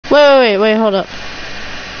Wait, hold up.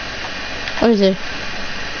 What is it?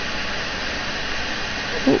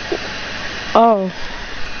 Oh.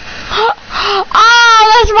 Oh,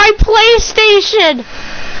 that's my PlayStation!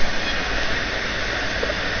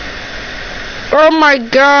 Oh my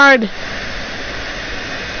god.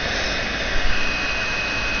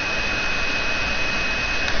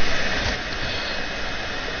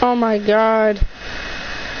 Oh my god.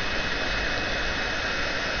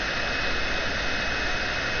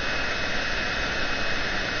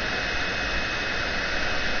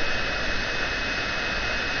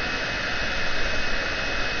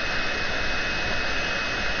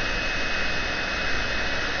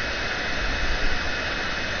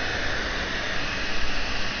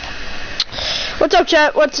 What's up,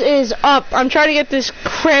 chat? What is up? I'm trying to get this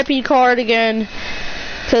crappy card again,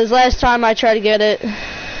 because last time I tried to get it.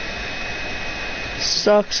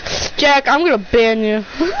 Sucks. Jack, I'm gonna ban you.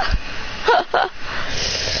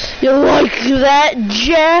 You like that,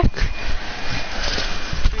 Jack?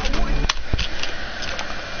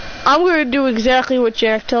 I'm gonna do exactly what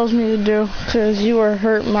Jack tells me to do, because you are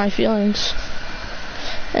hurting my feelings.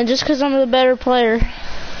 And just because I'm the better player.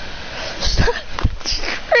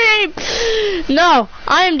 No,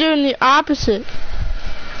 I am doing the opposite.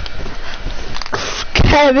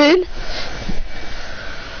 Kevin.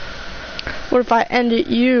 What if I end at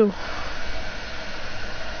you?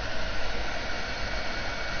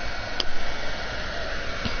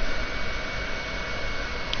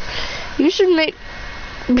 You should make...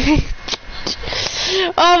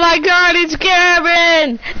 Oh my god, it's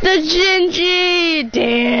Kevin! The Gingy!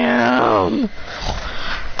 Damn!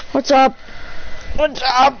 What's up? What's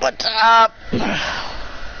up? What's up? I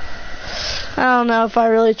don't know if I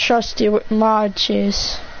really trust you with mod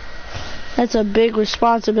chase. That's a big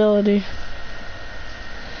responsibility.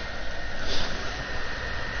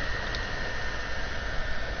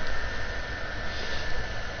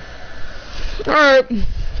 Alright.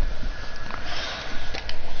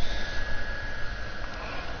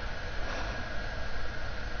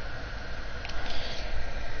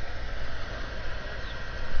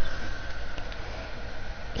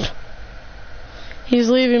 He's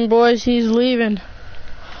leaving, boys. He's leaving.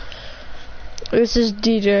 This is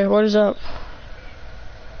DJ. What is up?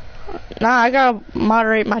 Nah, I gotta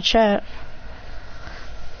moderate my chat.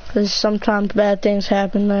 Because sometimes bad things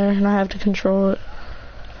happen there, and I have to control it.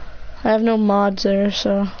 I have no mods there,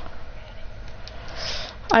 so...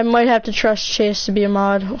 I might have to trust Chase to be a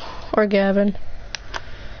mod, or Gavin.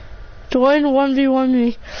 Join 1v1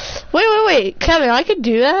 me. Wait. Kevin, I could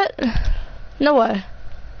do that? No way.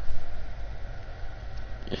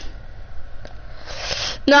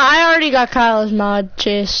 No, I already got Kyle as mod,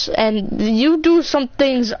 Chase, and you do some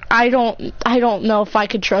things I don't know if I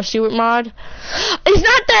could trust you with mod. It's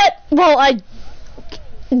not that, well,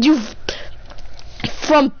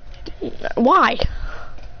 why?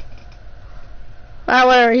 Alright,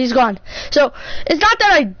 whatever, he's gone. So, it's not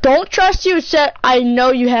that I don't trust you, it's that I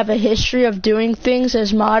know you have a history of doing things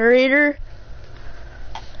as moderator.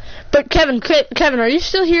 But Kevin, are you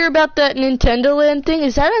still here about that Nintendo Land thing?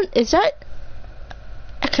 Is that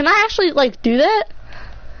can I actually like do that?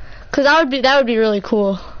 Cause that would be really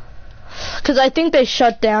cool. Cause I think they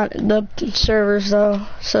shut down the servers though,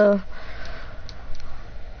 so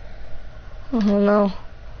I don't know.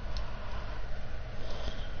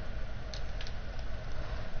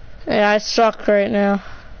 Yeah, I suck right now.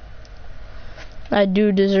 I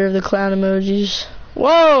do deserve the clown emojis.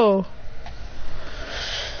 Whoa!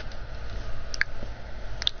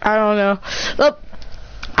 I don't know. Look,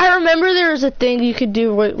 I remember there was a thing you could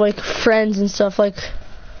do with like friends and stuff. Like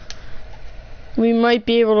we might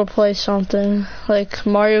be able to play something like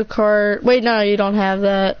Mario Kart. Wait, no, you don't have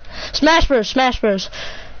that. Smash Bros.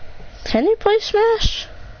 Can you play Smash?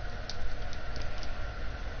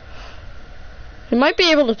 You might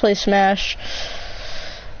be able to play Smash.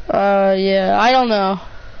 Yeah, I don't know.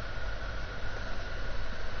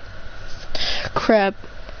 Crap.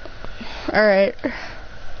 Alright.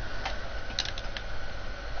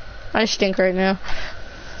 I stink right now.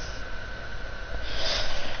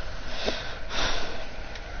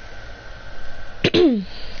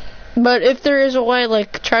 But if there is a way,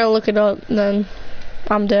 like, try to look it up, then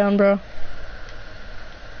I'm down, bro.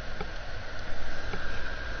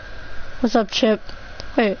 What's up, Chip?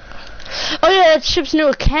 Wait. Oh yeah, that's Chip's new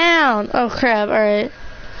account. Oh crap, alright.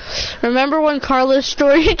 Remember when Carlos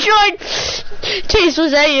Story joined? Chase,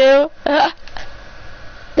 was that you?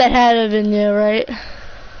 That had to have been you, right?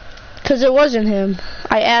 Cause it wasn't him.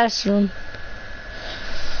 I asked him.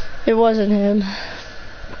 It wasn't him.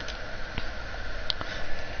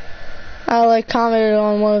 I like commented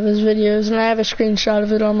on one of his videos, and I have a screenshot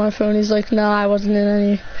of it on my phone. He's like, "Nah, I wasn't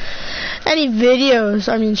in any videos.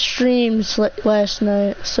 I mean, streams last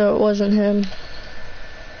night, so it wasn't him."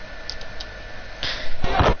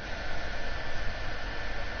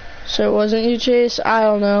 So it wasn't you, Chase? I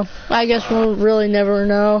don't know. I guess we'll really never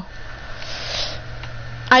know.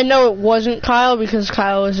 I know it wasn't Kyle because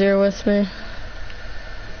Kyle was there with me.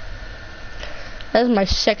 That's my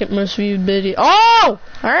second most viewed video. Oh!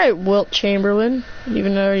 Alright, Wilt Chamberlain.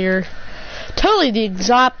 Even though you're totally the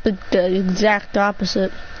exact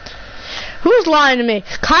opposite. Who's lying to me?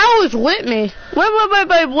 Kyle was with me.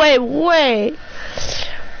 Wait.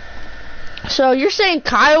 So you're saying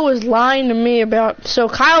Kyle was lying to me about... So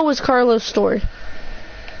Kyle was Carlos' story.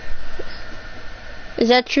 Is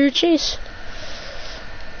that true, Chase?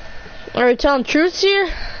 Are we telling truths here?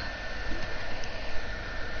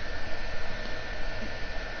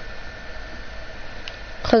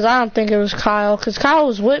 Because I don't think it was Kyle. Because Kyle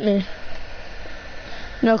was with me.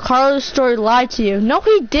 No, Carlos' story lied to you. No,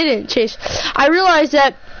 he didn't, Chase. I realized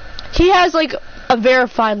that he has, like, a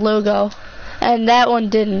verified logo. And that one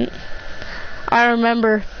didn't. I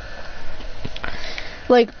remember.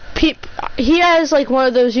 Like, he has, like, one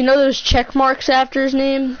of those, you know those check marks after his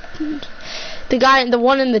name? The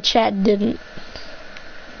one in the chat didn't.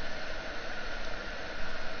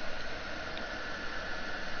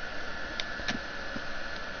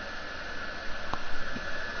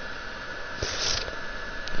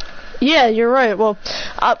 Yeah, you're right. Well,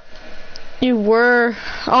 you were...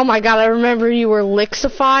 Oh my god, I remember you were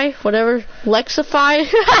Lexify, whatever.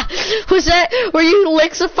 Lexify? Were you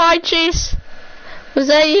Lexify, Chase? Was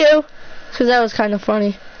that you? Because that was kind of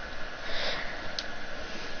funny.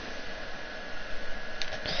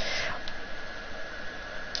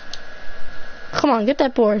 Come on, get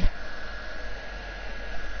that board.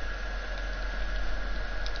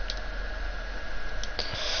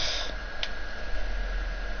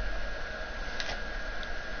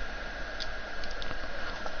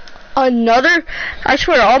 Another? I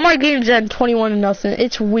swear, all my games end 21-0.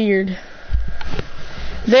 It's weird.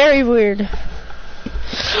 Very weird.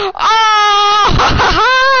 Ah!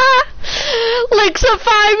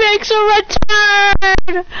 Lexify makes a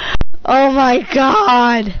return! Oh my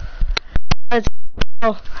god.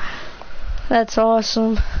 That's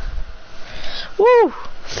awesome. Woo!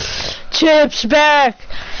 Chips back!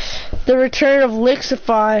 The return of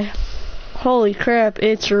Lexify. Holy crap,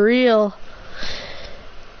 it's real.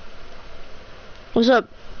 What's up?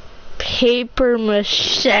 Paper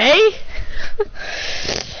mache?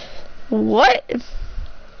 What?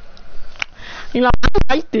 You know,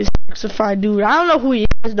 I like this Lexify dude. I don't know who he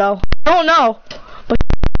is though. I don't know. But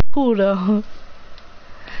cool though.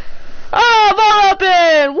 Oh, ball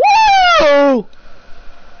open! Woo!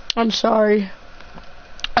 I'm sorry.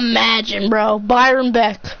 Imagine, bro. Byron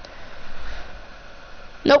Beck.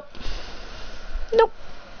 Nope. Nope.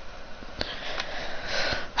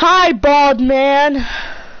 Hi, bald man.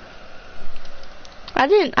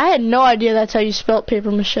 I had no idea that's how you spelled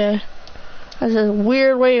paper mache. That's a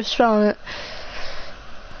weird way of spelling it.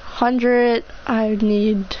 100, I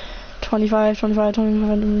need 25.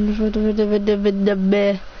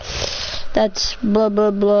 That's blah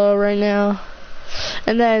blah blah right now.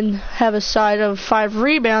 And then have a side of 5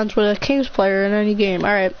 rebounds with a Kings player in any game.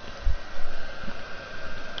 Alright.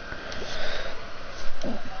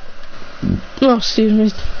 Oh, excuse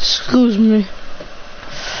me.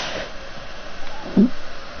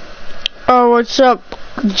 Oh, what's up?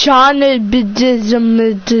 What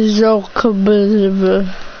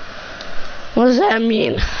does that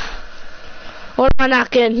mean? What am I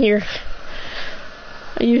not getting here?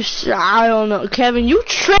 I don't know. Kevin, you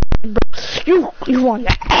tripping, bro. You want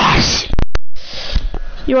that ass.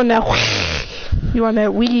 You want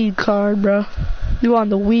that weed card, bro. You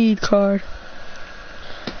want the weed card.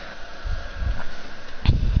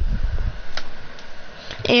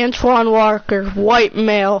 Antoine Walker, white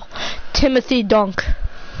male. Timothy Dunk.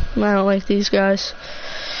 I don't like these guys.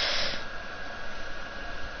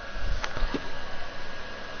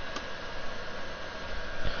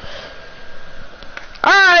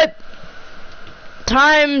 Alright.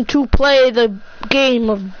 Time to play the game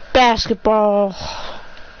of basketball.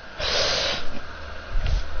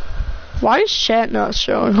 Why is chat not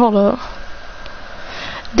showing? Hold up.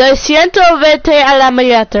 220 a la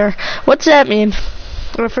meter. What's that mean?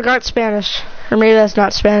 I forgot Spanish. Or maybe that's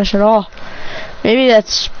not Spanish at all. Maybe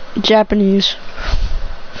that's Japanese.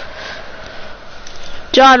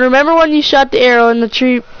 John, remember when you shot the arrow in the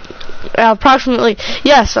tree? Approximately.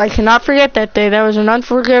 Yes, I cannot forget that day. That was an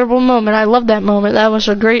unforgettable moment. I love that moment. That was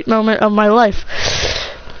a great moment of my life.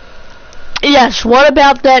 Yes, what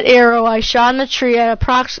about that arrow I shot in the tree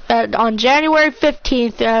on January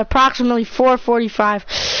 15th at approximately 4:45?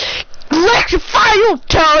 Electrify you!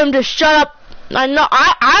 Tell him to shut up. I know,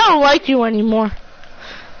 I don't like you anymore.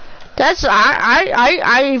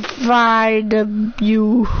 I find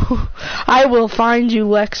you. I will find you,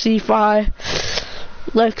 Lexi-Fi.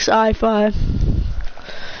 Lex-I-Fi.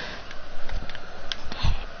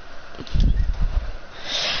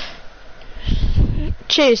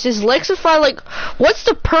 Chase, is Lexify, like, what's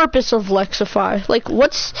the purpose of Lexify? Like,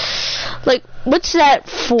 what's that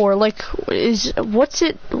for? Like, what's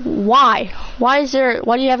it, why? Why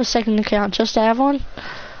do you have a second account? Just to have one?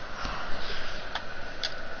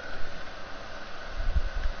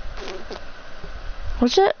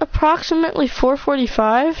 Was it approximately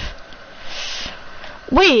 4:45?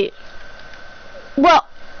 Wait. Well,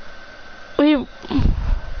 we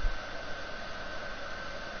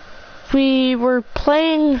were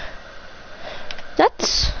playing. That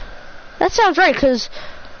sounds right, cause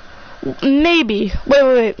maybe.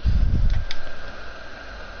 Wait.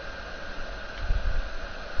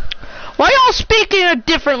 Why y'all speaking a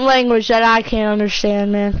different language that I can't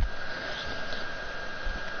understand, man?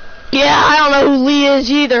 Yeah, I don't know who Lee is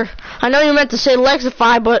either. I know you meant to say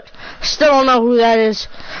Lexify, but still don't know who that is.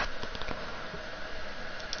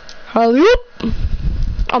 Hallelujah.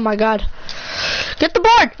 Oh my god. Get the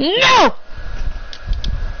board! No!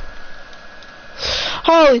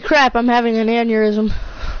 Holy crap, I'm having an aneurysm.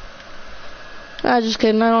 Just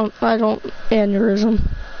kidding, I don't aneurysm.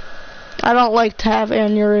 I don't like to have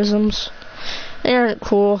aneurysms. They aren't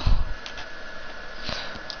cool.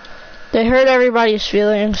 They hurt everybody's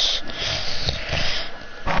feelings.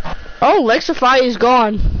 Oh, Lexify is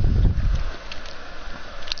gone.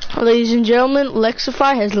 Ladies and gentlemen,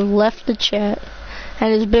 Lexify has left the chat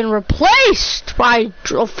and has been replaced by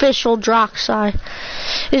official Droxy.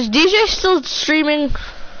 Is DJ still streaming?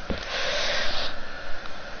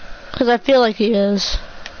 Because I feel like he is.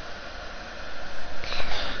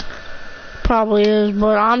 Probably is,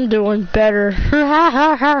 but I'm doing better.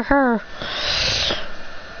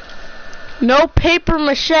 No paper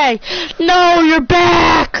mache. No, you're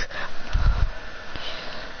back!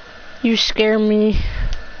 You scare me.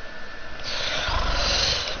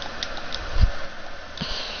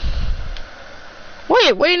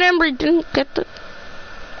 Wait, Ember didn't get the...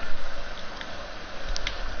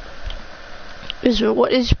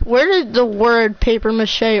 Where did the word paper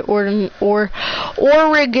mache or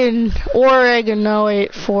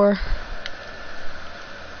oreganoate for?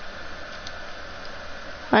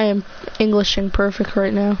 I am Englishing perfect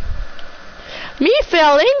right now. Me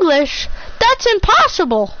fail English? That's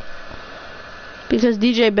impossible. Because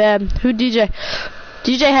DJ bad. Who DJ?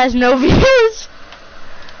 DJ has no views.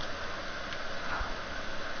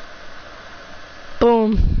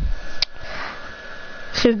 Boom.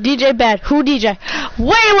 So DJ bad. Who DJ?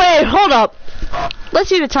 Wait, hold up. Let's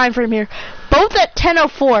see the time frame here. Both at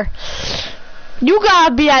 10:04. You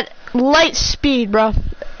gotta be at light speed, bro.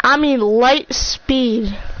 I mean light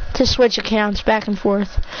speed to switch accounts back and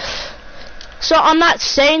forth. So I'm not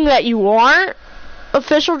saying that you aren't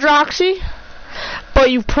official Droxy,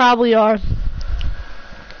 but you probably are.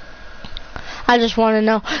 I just want to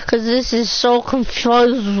know, because this is so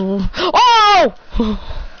confusing. Oh!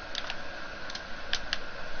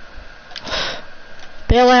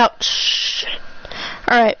 Bail out. Shh.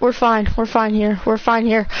 Alright, we're fine. We're fine here. We're fine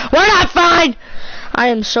here. We're not fine! I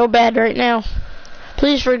am so bad right now.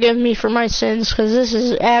 Please forgive me for my sins, because this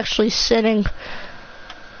is actually sinning.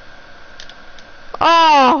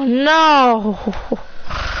 Oh, no!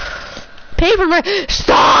 Paper mache.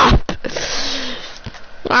 Stop!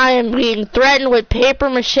 I am being threatened with paper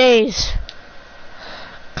maches.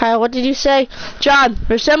 Kyle, what did you say? John,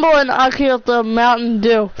 resemble an Akilta Mountain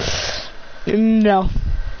Dew. No.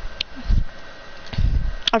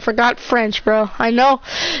 I forgot French, bro. I know.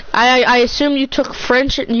 I assume you took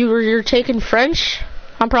French and you're taking French.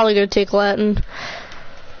 I'm probably gonna take Latin.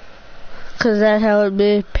 Cause that's how it'd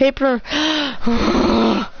be. Paper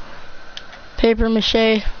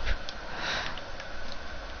mache.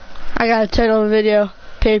 I got a title of the video.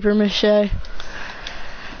 Paper mache.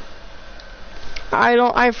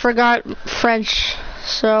 I forgot French,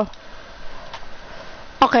 so.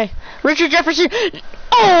 Okay. Richard Jefferson.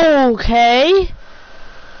 Okay.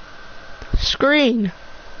 Screen.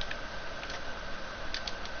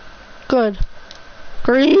 Good.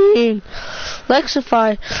 Green.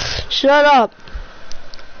 Lexify. Shut up.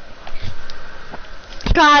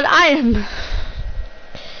 God, I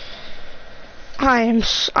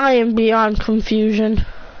am beyond confusion.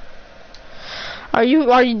 Are you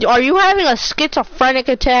having a schizophrenic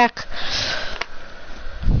attack?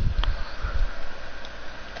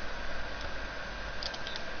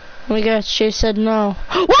 Let me guess, Chase said no.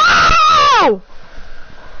 Whoa!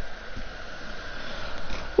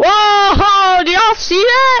 Whoa! Do y'all see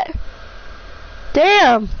that?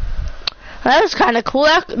 Damn. That was kind of cool.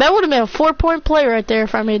 That would have been a 4-point play right there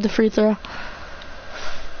if I made the free throw.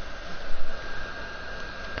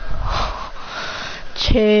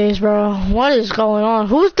 Jeez, bro. What is going on?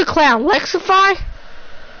 Who's the clown? Lexify?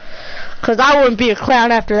 Because I wouldn't be a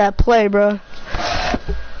clown after that play, bro.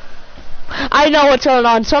 I know what's going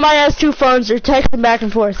on. Somebody has 2 phones. They're texting back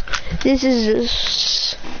and forth. This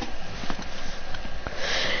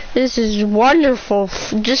is wonderful.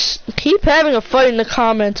 Just keep having a fight in the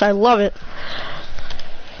comments. I love it.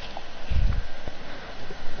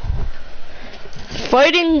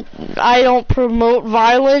 Fighting, I don't promote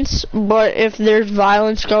violence, but if there's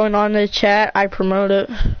violence going on in the chat, I promote it.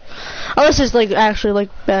 Unless it's like actually like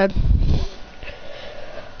bad.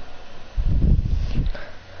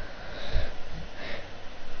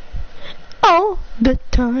 All the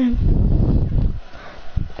time.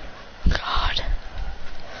 God.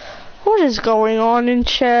 What is going on in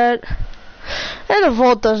chat? And the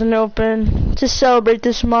vault doesn't open to celebrate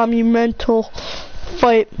this monumental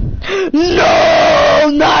fight. No,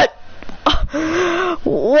 not.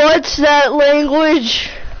 What's that language?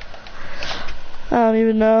 I don't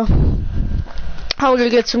even know. I'm gonna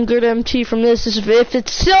get some good MT from this. If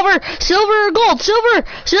it's silver or gold, silver.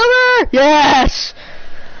 Yes,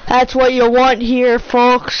 that's what you want here,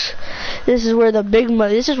 folks. This is where the big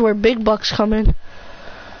money. This is where big bucks come in.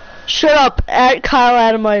 Shut up, at Kyle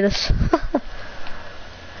Adamitis.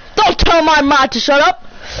 Don't tell my mod to shut up.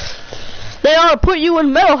 They ought to put you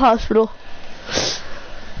in mental hospital.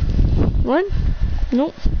 What?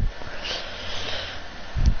 Nope.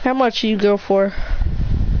 How much do you go for?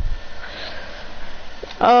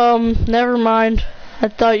 Never mind. I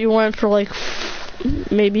thought you went for like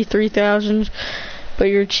maybe 3,000, but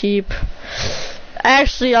you're cheap.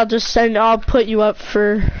 Actually, I'll put you up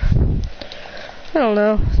for, I don't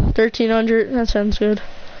know, 1,300. That sounds good.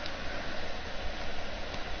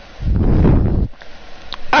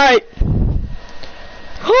 Alright.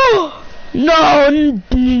 No,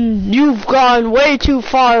 you've gone way too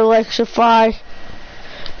far, Alexify.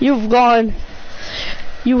 You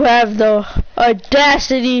have the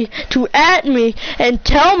audacity to at me and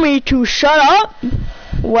tell me to shut up?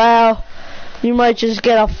 Wow. You might just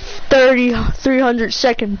get a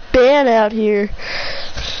 300-second ban out here.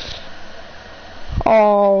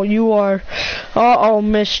 Oh, you are. Uh-oh,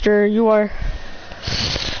 mister. You are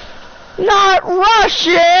not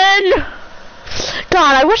Russian!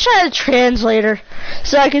 God, I wish I had a translator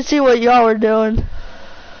so I could see what y'all were doing.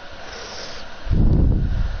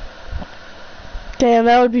 Damn,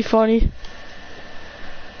 that would be funny.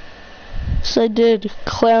 So I did.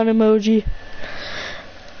 Clown emoji.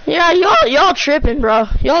 Yeah, y'all tripping, bro.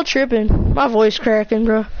 Y'all tripping. My voice cracking,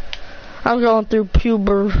 bro. I'm going through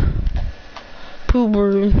puberty.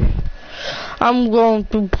 I'm going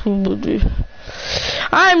through puberty.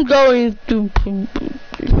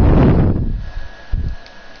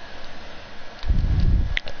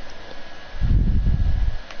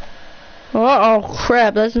 Uh-oh,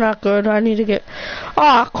 crap, that's not good. I need to get...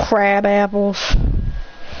 Aw, crab apples.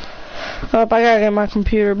 Oh, I gotta get my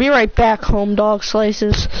computer. Be right back, home dog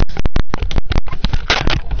slices.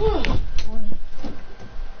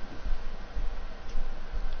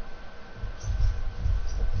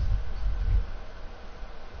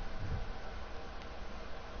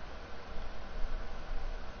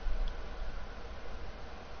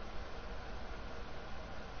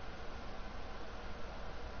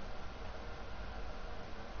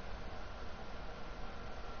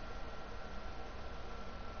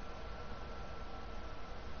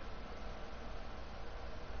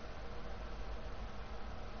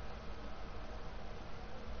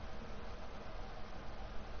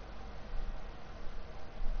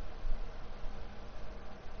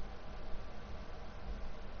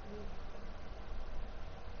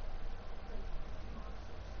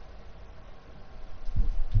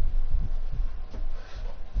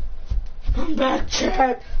 I'm back,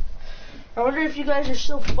 chat. I wonder if you guys are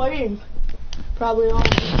still fighting. Probably all.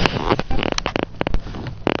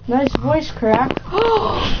 Nice voice crack.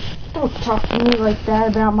 Don't talk to me like that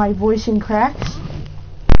about my voice and cracks.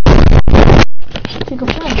 Take a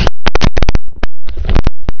film.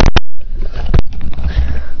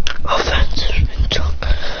 Offensive talk.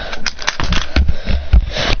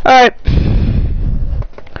 Alright.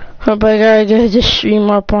 Hope I gotta get this stream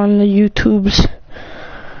up on the YouTubes.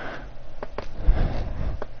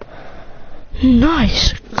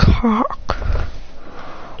 Nice cock.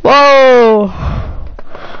 Whoa.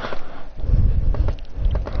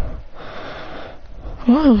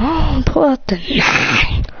 Oh, pull out the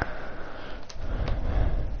 9.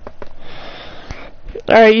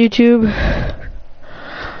 Alright, YouTube.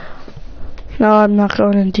 No, I'm not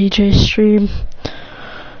going in DJ stream.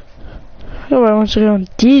 Nobody wants to go on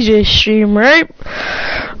DJ stream, right?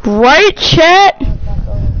 Right, chat?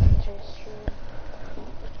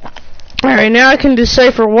 Alright, now I can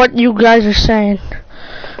decipher what you guys are saying.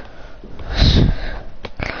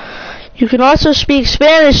 You can also speak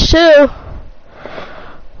Spanish, too.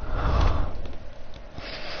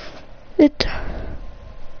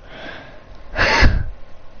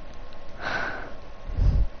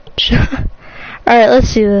 Alright, let's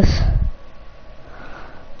see this.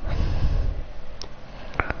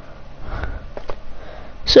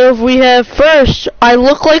 So if we have first, I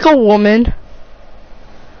look like a woman.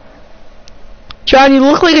 John, you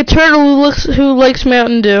look like a turtle who likes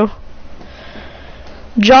Mountain Dew.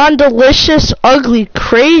 John, delicious, ugly,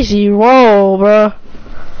 crazy. Whoa, bro.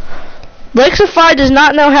 Lexify does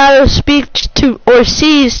not know how to speak to or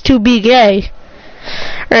cease to be gay.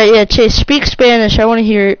 Alright, yeah, Chase, speak Spanish. I want to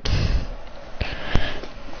hear it.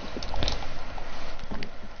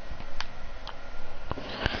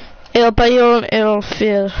 El payon el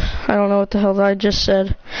fiel. I don't know what the hell I just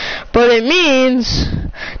said. But it means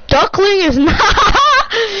duckling is not...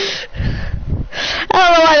 I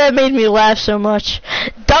don't know why that made me laugh so much.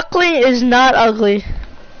 Duckling is not ugly.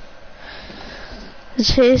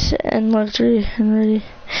 Chase and luxury and ready.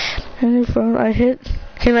 Any phone I hit.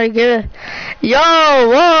 Can I get a... Yo,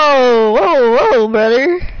 whoa, whoa, whoa,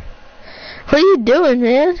 brother. What are you doing,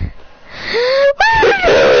 man? What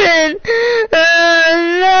are you doing?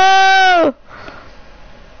 No!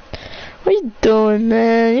 What are you doing,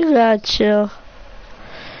 man? You gotta chill.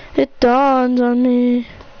 It dawns on me,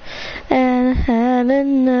 and I had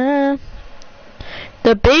enough.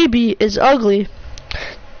 The baby is ugly.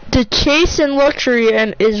 The chase in luxury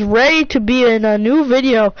and is ready to be in a new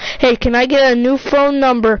video. Hey, can I get a new phone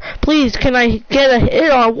number? Please, can I get a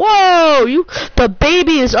hit on? Whoa! The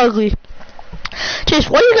baby is ugly. Chase,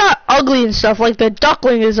 what you got ugly and stuff? Like the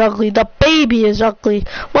duckling is ugly, the baby is ugly.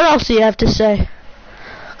 What else do you have to say?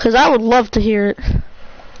 Cause I would love to hear it.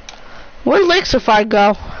 Where'd Lexify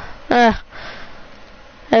go?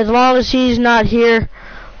 As long as he's not here,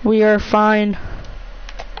 we are fine.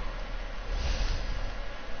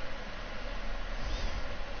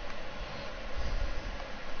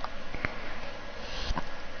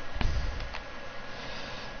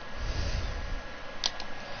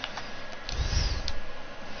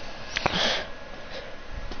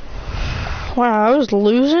 Wow, I was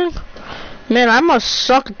losing? Man, I must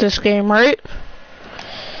suck at this game, right?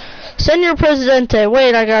 Senor Presidente.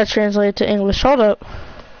 Wait, I gotta translate it to English. Hold up.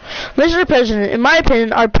 Mr. President, in my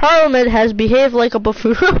opinion, our parliament has behaved like a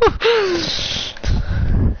buffoon.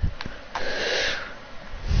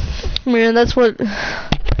 Man, that's what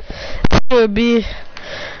would be.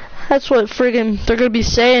 That's what friggin' they're gonna be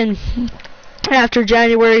saying after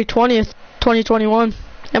January 20th, 2021.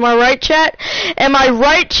 Am I right, chat? Am I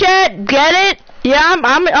right, chat? Get it? Yeah,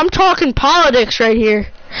 I'm talking politics right here.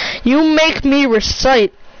 You make me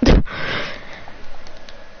recite.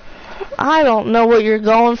 I don't know what you're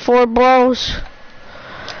going for, bros.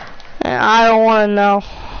 I don't want to know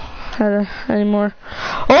anymore.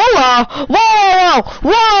 Hola! Whoa,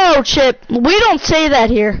 whoa, whoa, Chip. We don't say that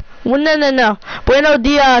here. Well, no. Buenos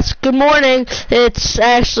dias. Good morning. It's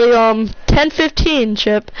actually 10:15,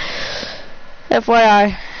 Chip.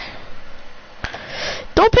 FYI.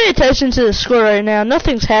 Don't pay attention to the score right now.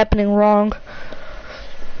 Nothing's happening wrong.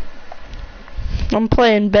 I'm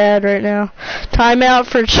playing bad right now. Timeout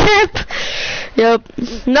for Chip. Yep.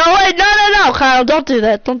 No, wait, no, Kyle. Don't do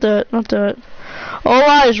that. Don't do it.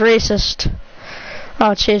 Ola is racist.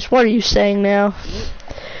 Oh, Chase, what are you saying now?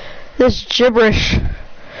 This gibberish.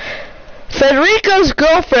 Federico's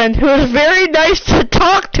girlfriend, who is very nice to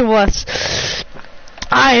talk to us.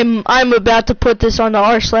 I'm about to put this on the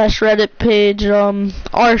r/Reddit page,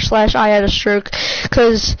 r/I had a stroke,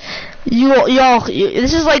 cause y'all,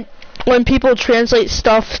 this is like when people translate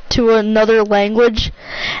stuff to another language,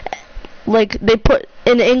 like they put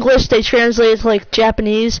in English, they translate it to like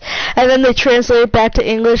Japanese, and then they translate it back to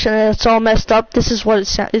English, and then it's all messed up. This is what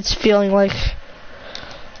it's feeling like.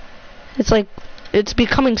 It's like it's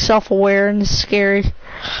becoming self-aware and it's scary.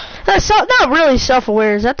 Not really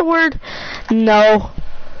self-aware. Is that the word? No.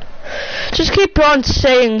 Just keep on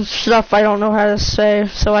saying stuff I don't know how to say,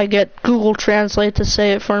 so I get Google Translate to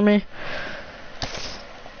say it for me.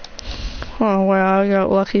 Oh wow, I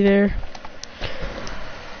got lucky there.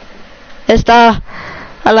 Está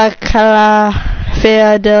a la cara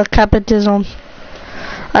fea del capitalismo.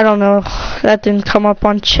 I don't know. That didn't come up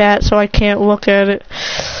on chat, so I can't look at it.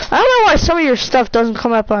 why some of your stuff doesn't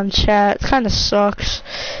come up on chat. It kind of sucks.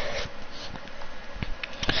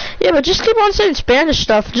 Yeah, but just keep on saying Spanish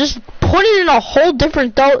stuff. Just put it in a whole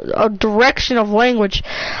different direction of language.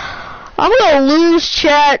 I'm gonna lose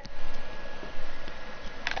chat.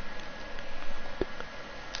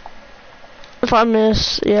 If I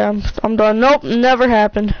miss, yeah, I'm done. Nope, never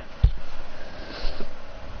happened.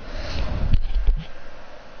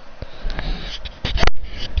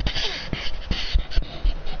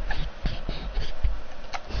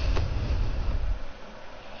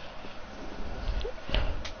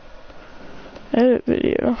 Edit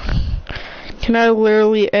video. Can I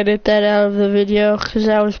literally edit that out of the video? Because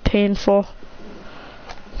that was painful.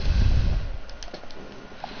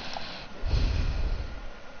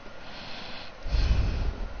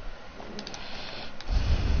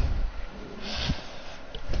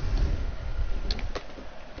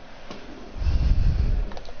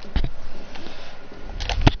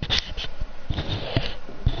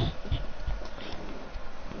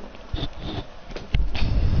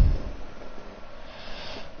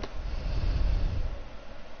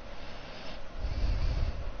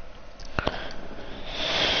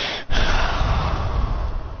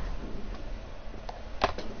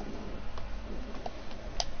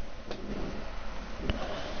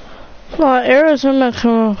 Arrows are not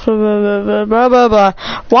coming up, blah, blah, blah.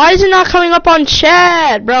 Why is it not coming up on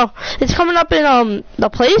chat, bro? It's coming up in the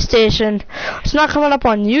PlayStation. It's not coming up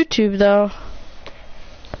on YouTube though.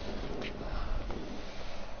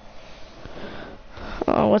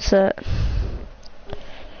 Oh, what's that?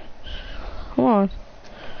 Come on.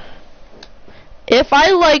 If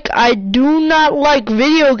I do not like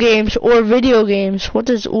video games or video games. What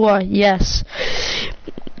does yes.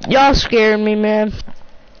 Y'all scaring me, man.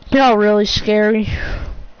 Y'all really scary.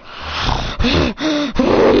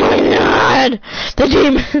 Oh my god! The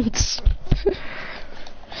demons!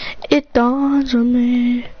 It dawns on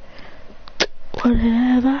me. What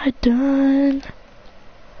have I done?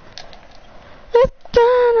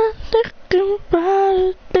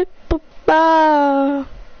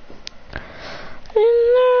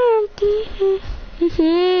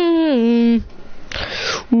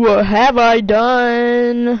 What have I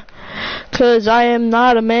done? 'Cause I am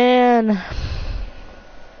not a man.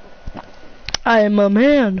 I am a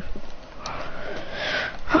man.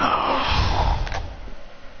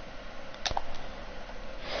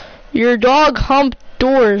 Your dog humped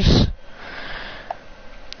doors.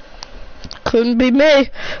 Couldn't be me.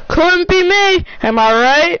 Couldn't be me. Am I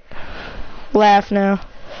right? Laugh now.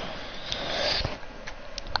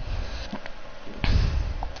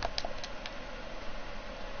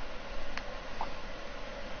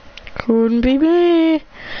 Couldn't be me.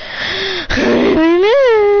 Couldn't be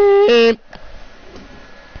me.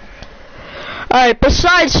 Alright,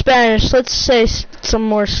 besides Spanish, let's say some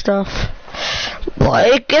more stuff.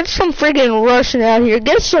 Like, get some friggin' Russian out here.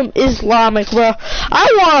 Get some Islamic, bro. I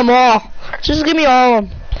want them all. Just give me all of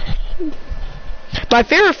them. My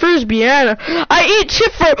favorite fruit is banana. I eat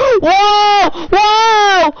chip for... Whoa!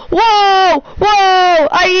 Whoa! Whoa! Whoa!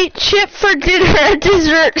 I eat chip for dinner and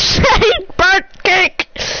dessert. Shake burnt cake.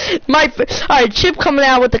 Alright, Chip coming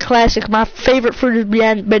out with the classic. My favorite fruit is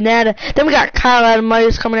banana. Then we got Kyle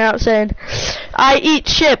Adamitis coming out saying, I eat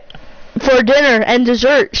chip for dinner and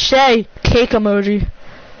dessert. Say cake emoji.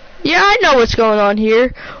 Yeah, I know what's going on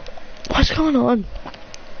here. What's going on?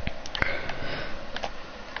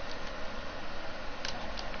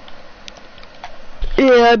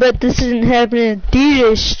 Yeah, I bet this isn't happening in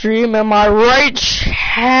DJ stream. Am I right,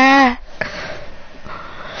 chat?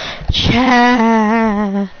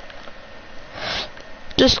 Chat.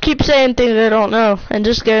 Just keep saying things I don't know, and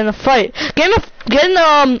just get in a fight. Get in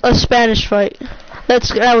a Spanish fight.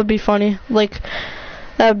 That would be funny. Like,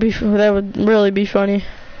 that would really be funny.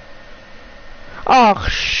 Oh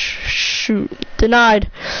shoot! Denied.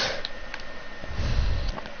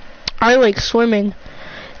 I like swimming.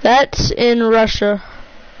 That's in Russia.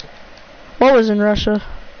 What was in Russia?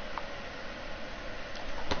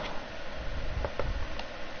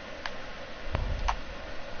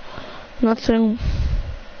 Nothing.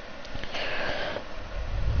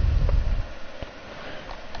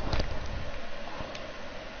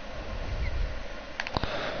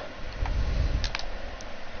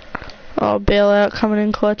 Oh, bailout coming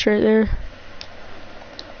in clutch right there.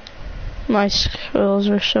 My skills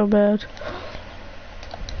are so bad.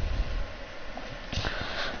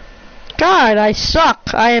 God, I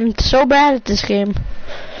suck. I am so bad at this game.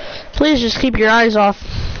 Please just keep your eyes off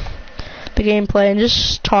the gameplay and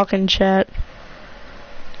just talk in chat.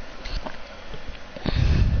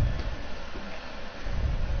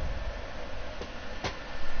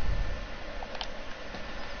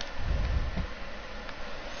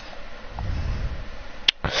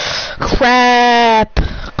 crap.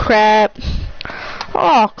 Crap.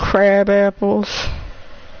 Oh, crab apples.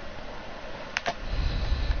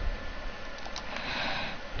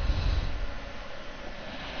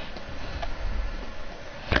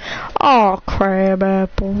 Oh, crab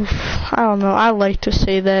apples. I don't know. I like to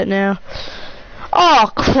say that now.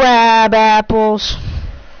 Oh, crab apples.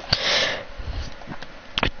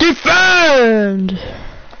 Defend!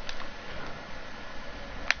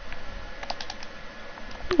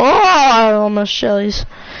 Oh, I almost jellies.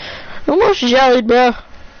 Almost jellied, bro.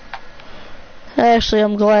 Actually,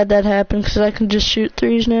 I'm glad that happened because I can just shoot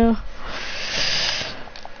threes now.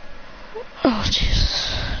 Oh,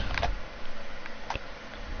 Jesus.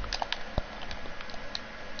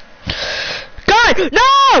 God,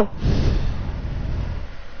 no!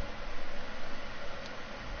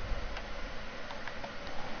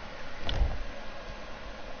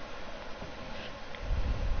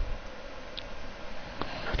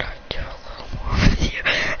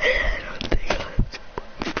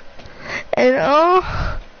 And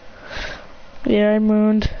yeah, I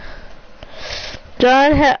mooned.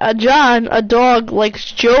 John, a dog,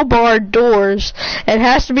 likes Joe Bar doors and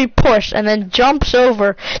has to be pushed and then jumps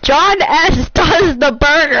over. John S does the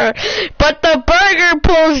burger, but the burger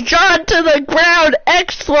pulls John to the ground!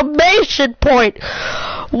 Exclamation point!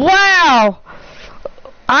 Wow!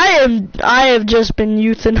 I have just been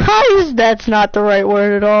euthanized. That's not the right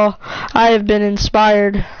word at all. I have been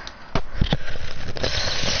inspired.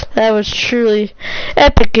 That was truly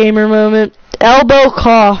epic gamer moment. Elbow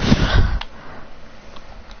cough.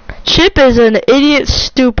 Chip is an idiot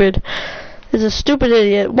stupid. Is a stupid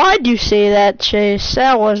idiot. Why'd you say that, Chase?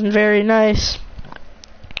 That wasn't very nice.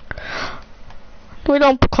 We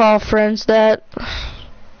don't call friends that.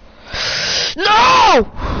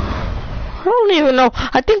 No! I don't even know.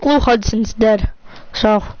 I think Lou Hudson's dead.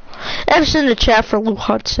 So, F's in the chat for Lou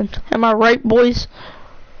Hudson. Am I right, boys?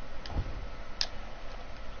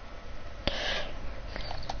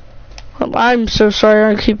 I'm so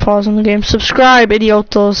sorry, I keep pausing the game. Subscribe,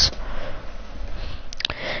 idiotos.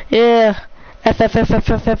 Yeah. F.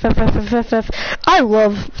 I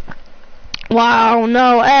love. Wow,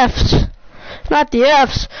 no, F's. Not the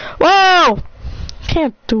F's. Whoa!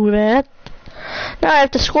 Can't do that. Now I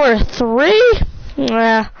have to score a 3?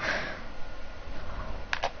 Nah.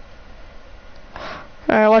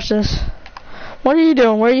 Alright, watch this. What are you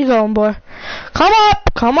doing? Where are you going, boy? Come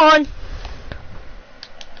up! Come on!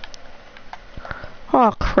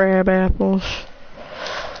 Oh, crab apples.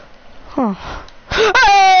 Huh.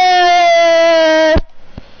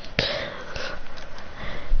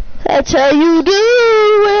 That's how you do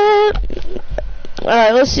it.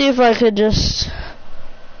 Alright, let's see if I could just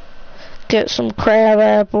get some crab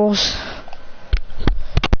apples.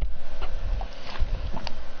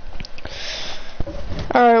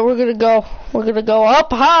 Alright, we're gonna go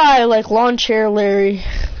up high like lawn chair Larry.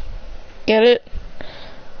 Get it?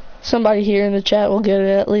 Somebody here in the chat will get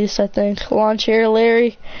it at least, I think. Lawn chair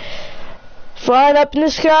Larry. Flying up in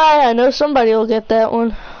the sky. I know somebody will get that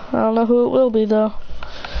one. I don't know who it will be though.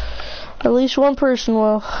 At least one person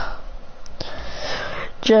will.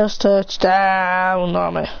 Just touchdown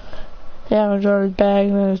on me. Yeah, I was already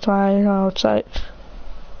bagged and it's flying outside.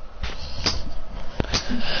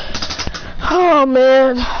 Oh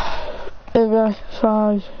man. It's a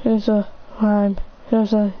vibe. It's a vibe.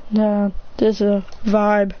 It's a down. This is a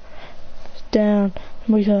vibe. Down.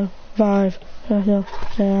 We go vibe.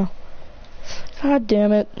 Down. God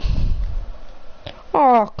damn it.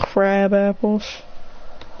 Oh, crab apples.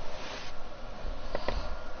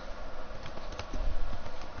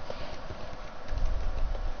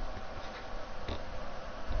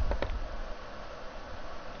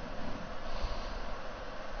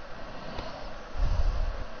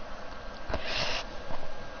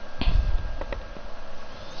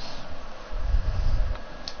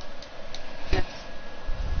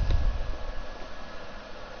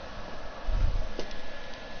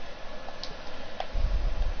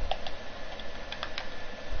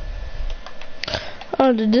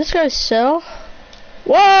 Oh, did this guy sell?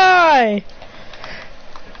 Why?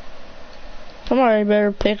 Somebody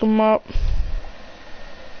better pick him up.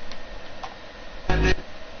 I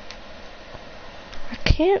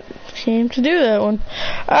can't seem to do that one.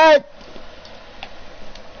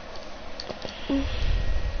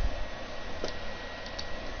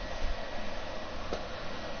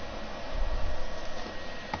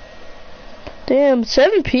 Damn,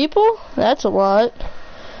 7 people? That's a lot.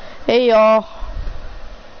 Hey, y'all.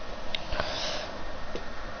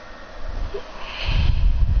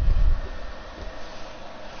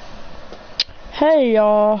 Hey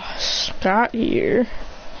y'all, Scott here.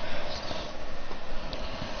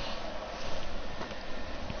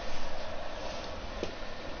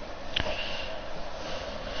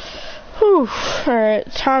 Whew.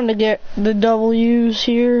 Alright, time to get the W's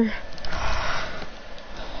here.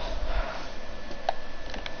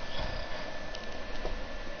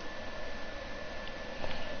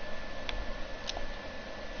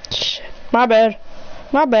 Shit. My bad.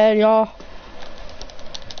 My bad, y'all.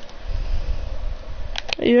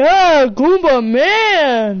 Yeah, Goomba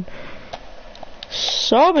man!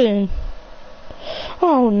 Subbing.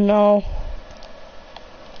 Oh no.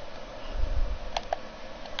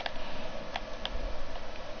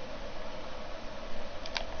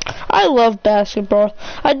 I love basketball.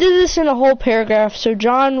 I did this in a whole paragraph so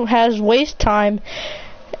John has waste time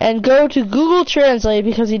and go to Google Translate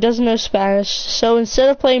because he doesn't know Spanish. So instead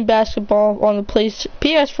of playing basketball on the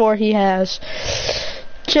PS4 he has.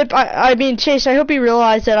 Chip, I mean Chase, I hope you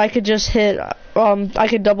realize that I could just hit, I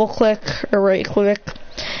could double click or right click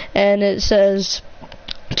and it says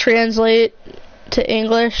translate to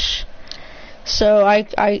English. So I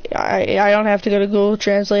don't have to go to Google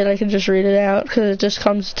Translate. I can just read it out because it just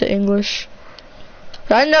comes to English.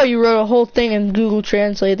 I know you wrote a whole thing in Google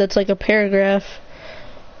Translate that's like a paragraph.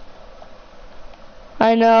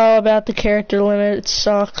 I know about the character limit. It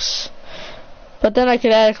sucks. But then I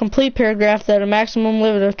could add a complete paragraph that a maximum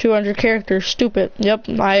limit of 200 characters. Stupid. Yep,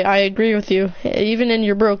 I agree with you. Even in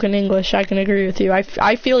your broken English, I can agree with you.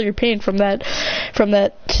 I feel your pain from that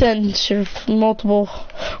sentence or multiple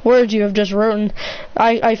words you have just written.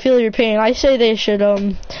 I feel your pain. I say they should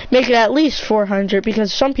make it at least 400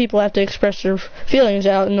 because some people have to express their feelings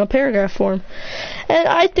out in a paragraph form. And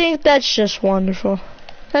I think that's just wonderful.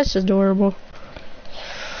 That's adorable.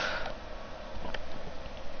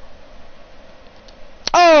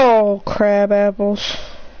 Oh, crab apples.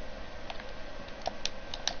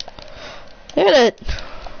 Hit it.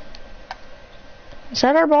 Is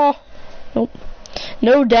that our ball? Nope.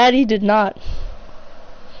 No, Daddy did not.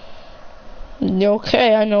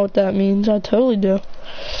 Okay, I know what that means. I totally do.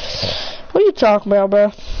 What are you talking about,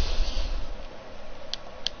 bro?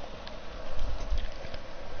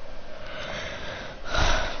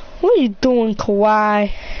 What are you doing,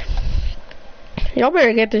 Kawhi? Y'all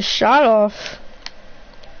better get this shot off.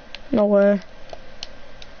 No way.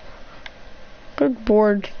 Good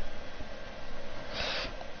board.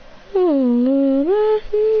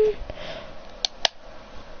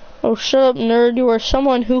 Oh, shut up, nerd. You are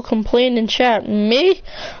someone who complained in chat. Me?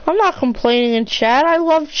 I'm not complaining in chat. I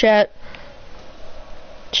love chat.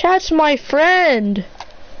 Chat's my friend.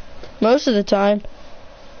 Most of the time.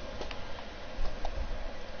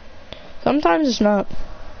 Sometimes it's not.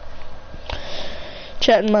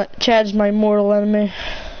 Chat's my mortal enemy.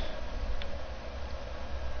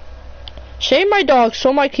 Shame my dog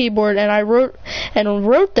stole my keyboard, and I wrote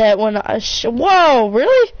that when I. Whoa,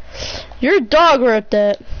 really? Your dog wrote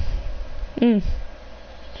that.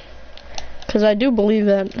 Because I do believe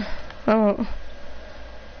that. I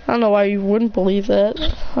don't know why you wouldn't believe that.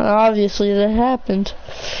 Obviously, that happened.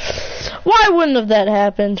 Why wouldn't have that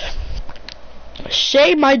happened?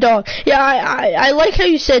 Shame my dog. Yeah, I like how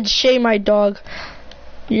you said shame my dog.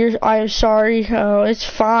 I'm sorry. Oh, it's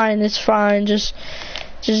fine. It's fine. Just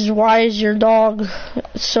why is your dog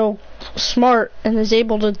so smart and is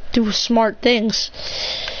able to do smart things?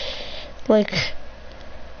 Like,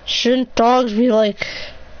 shouldn't dogs be like,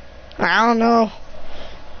 I don't know,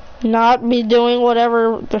 not be doing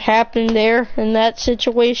whatever happened there in that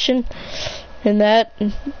situation, in that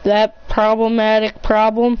problematic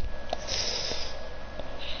problem?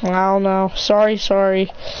 I don't know.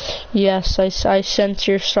 Sorry. Yes, I sense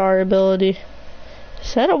your sorry ability.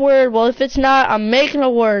 Is that a word? Well, if it's not, I'm making a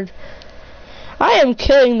word. I am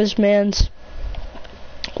killing this man's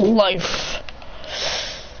life.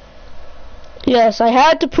 Yes, I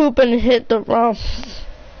had to poop and hit the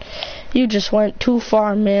you just went too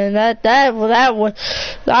far, man. That was,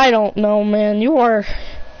 I don't know, man. You are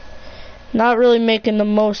not really making the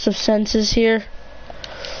most of senses here.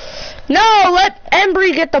 No, let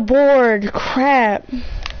Embry get the board. Crap.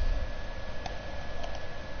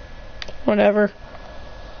 Whatever.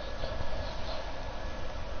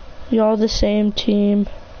 Y'all the same team.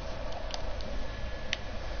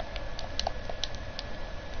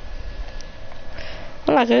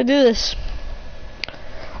 I'm not gonna do this.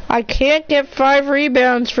 I can't get 5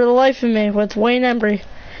 rebounds for the life of me with Wayne Embry.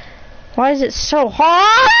 Why is it so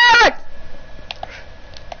hard?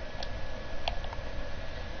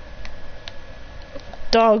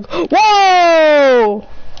 Dog. Whoa!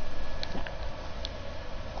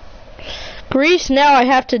 Grease, now I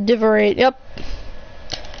have to diverate. Yep.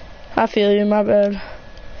 I feel you, my bad.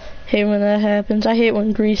 Hate when that happens. I hate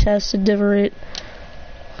when Grease has to diverate.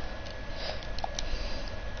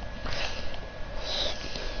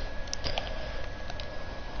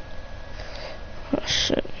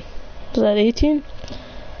 Is that 18?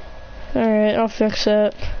 Alright, I'll fix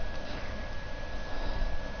that.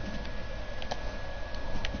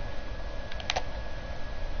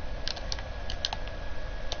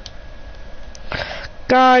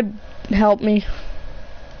 God help me.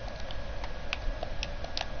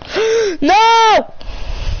 No!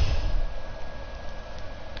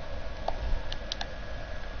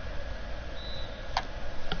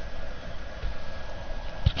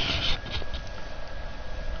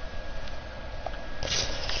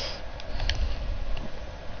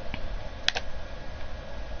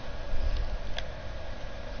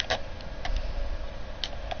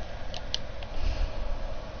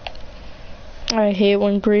 I hate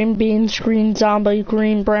when green beans, green zombie,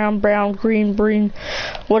 green brown, brown, green, green,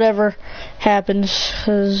 whatever happens,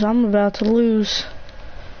 because I'm about to lose.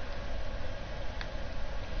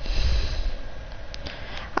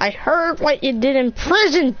 I heard what you did in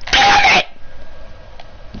prison, damn it!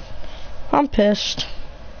 I'm pissed.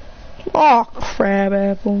 Oh, crab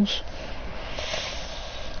apples.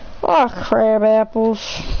 Oh, crab apples.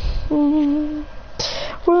 Mm-hmm.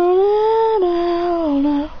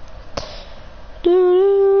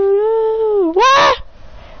 What?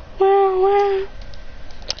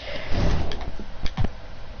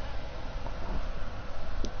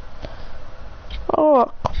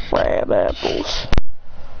 Oh, crab apples.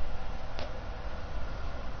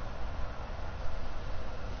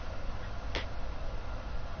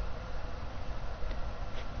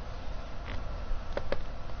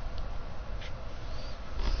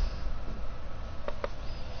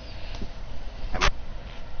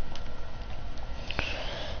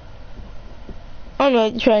 I'm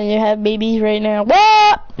not trying to have babies right now.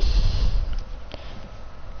 What?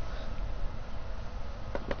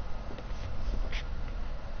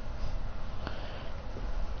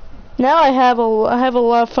 Now I have a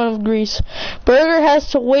lot of fun with Grease. Burger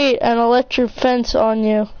has to wait an electric fence on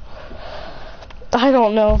you. I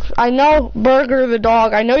don't know. I know Burger the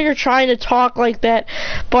dog. I know you're trying to talk like that,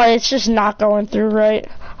 but it's just not going through right.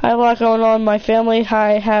 I have a lot going on in my family.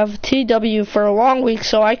 I have TW for a long week,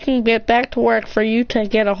 so I can get back to work for you to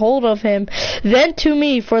get a hold of him. Then to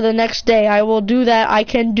me for the next day. I will do that. I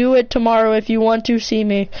can do it tomorrow if you want to see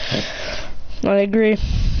me. I agree.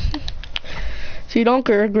 If you don't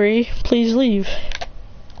agree, please leave.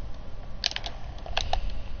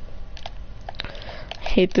 I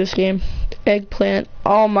hate this game. Eggplant.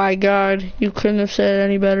 Oh my god. You couldn't have said it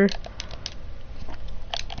any better.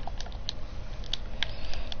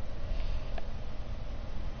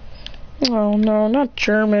 Oh no, not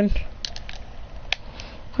German.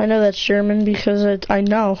 I know that's German because I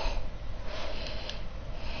know.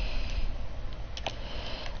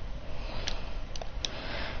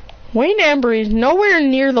 Wayne Embry is nowhere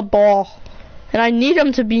near the ball, and I need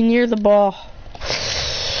him to be near the ball.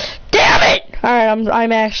 Damn it! All right,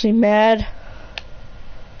 I'm actually mad.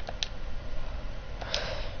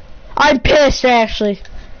 I'm pissed, actually.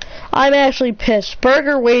 I'm actually pissed.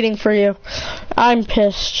 Burger waiting for you. I'm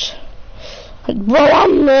pissed. Bro,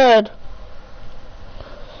 I'm mad.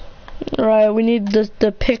 Right, we need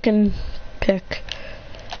the pick and pick.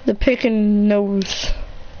 The pick and nose.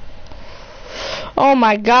 Oh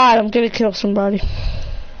my god, I'm gonna kill somebody.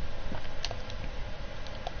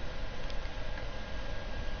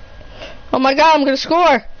 Oh my god, I'm gonna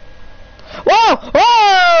score. Whoa!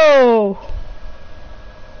 Whoa!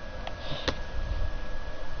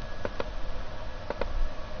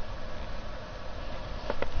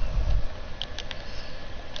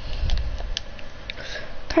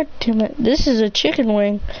 God damn it, this is a chicken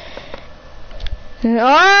wing.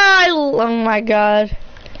 Oh my god.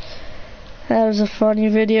 That was a funny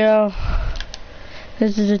video.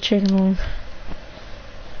 This is a chicken wing.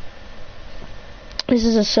 This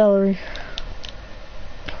is a celery.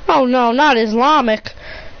 Oh no, not Islamic.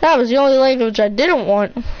 That was the only language I didn't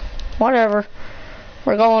want. Whatever.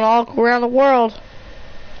 We're going all around the world.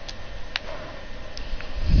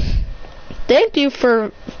 Thank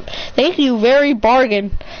you very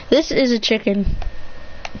bargain. This is a chicken.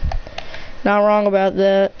 Not wrong about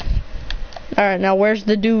that. Alright, now where's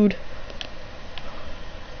the dude?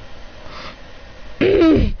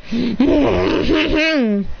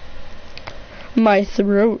 My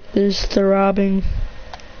throat is throbbing.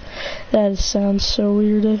 That sounds so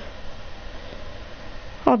weird.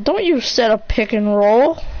 Oh, don't you set a pick and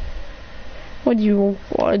roll? What, you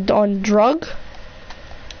on drug?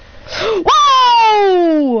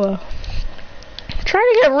 Whoa! I'm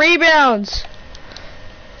trying to get rebounds.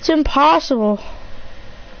 It's impossible.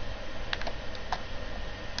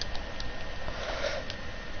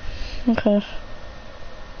 Okay.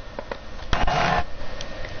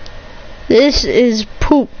 This is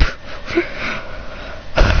poop.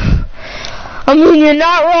 I mean, you're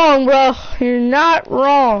not wrong, bro. You're not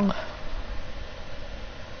wrong.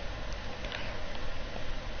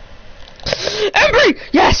 Embry!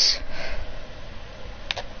 Yes!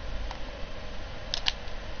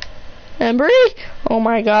 Embry? Oh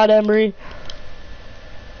my god, Embry.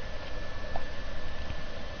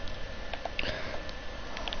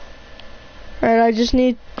 Alright, I just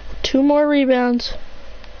need 2 more rebounds.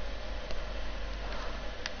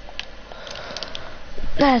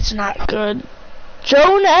 That's not good.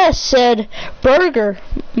 Joan S. said, burger,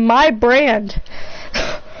 my brand.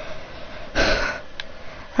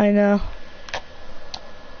 I know.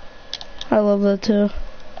 I love that too.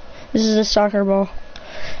 This is a soccer ball.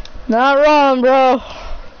 Not wrong, bro.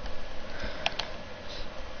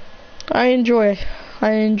 I enjoy.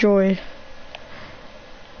 I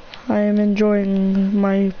am enjoying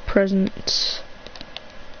my presence.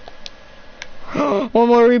 One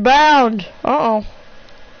more rebound. Uh-oh.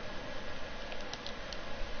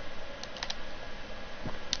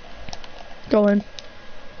 Go in.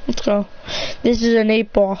 Let's go. This is an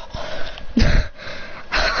 8-ball.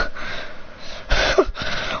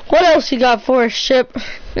 What else you got for us, Chip,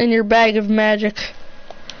 in your bag of magic?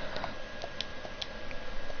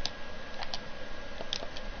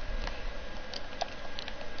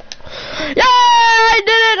 Yeah, I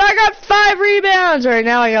did it! I got 5 rebounds! Alright,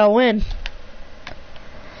 now I gotta win.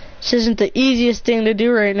 This isn't the easiest thing to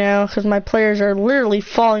do right now, because my players are literally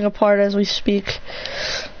falling apart as we speak.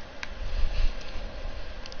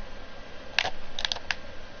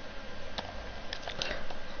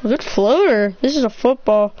 Good floater. This is a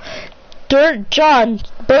football. Dirt John,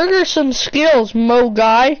 burger some skills, Mo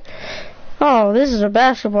guy. Oh, this is a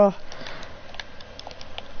basketball.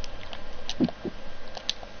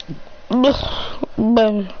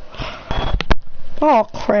 Oh,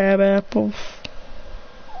 crab apples.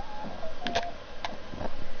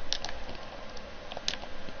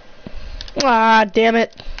 Ah, damn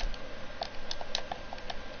it.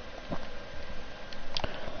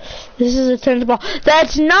 This is a tennis ball.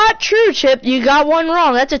 That's not true, Chip. You got one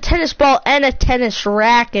wrong. That's a tennis ball and a tennis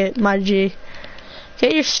racket, my G.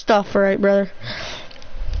 Get your stuff right, brother.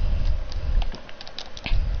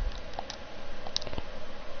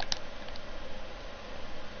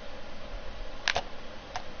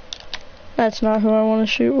 That's not who I want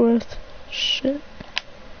to shoot with. Shit.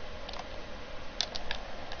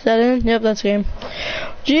 Is that in? Yep, that's game.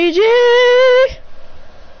 GG!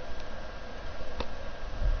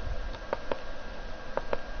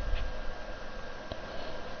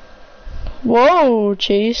 Whoa,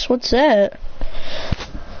 Chase, what's that?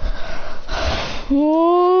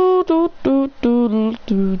 Whoa,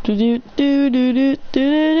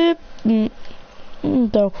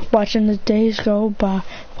 though, watching the days go by,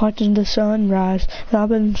 watching the sunrise,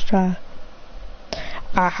 up in the sky.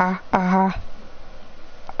 Aha, aha,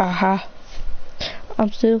 aha.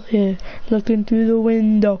 I'm still here, looking through the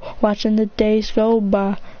window, watching the days go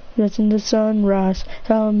by. Watching the sunrise,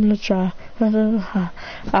 I'm gonna try. Aha,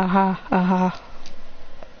 aha,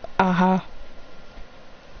 aha.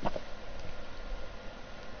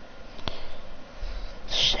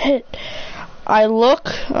 Shit. I look.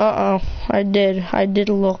 Uh-oh. I did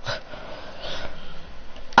look.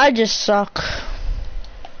 I just suck.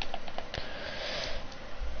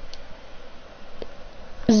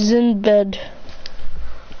 Zinbed.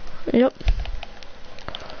 Yep.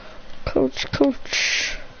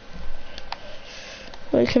 Coach.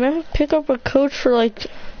 Wait, can I pick up a coach for like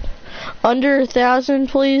under 1,000,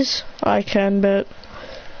 please? I can, bet.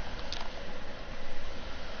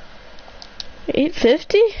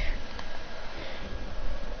 850?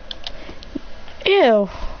 Ew.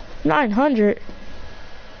 900.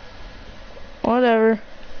 Whatever.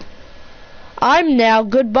 I'm now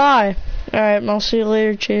goodbye. Alright, I'll see you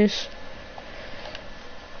later, Chase.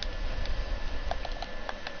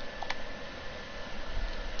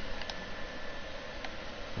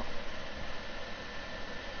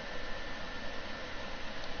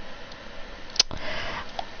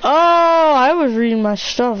 Oh, I was reading my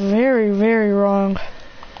stuff very, very wrong.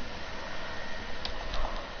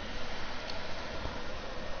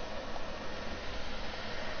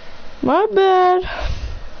 My bad.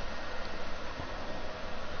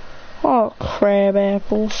 Oh, crab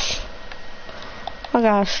apples. I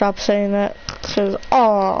gotta stop saying that, cause,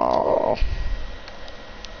 oh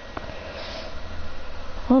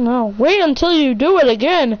no, wait until you do it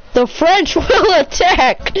again. The French will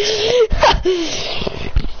attack.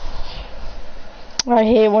 I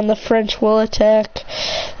hate when the French will attack.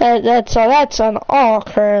 That's on all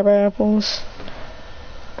crab apples.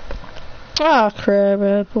 Ah, crab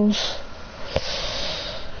apples.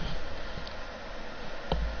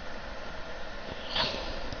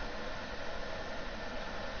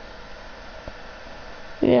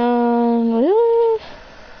 Really?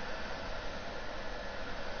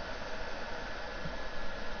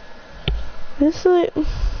 It's like, you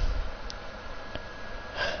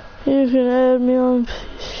can add me on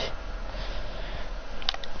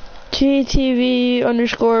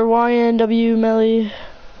GTV_YNW Melly.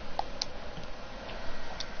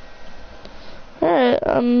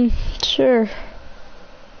 Alright, sure.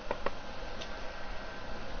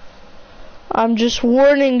 I'm just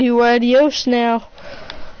warning you, adios now.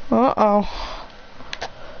 Uh-oh.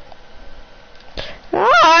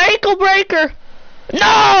 Ah, ankle breaker!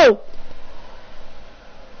 No!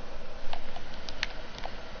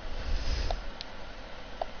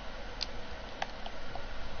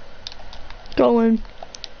 Going.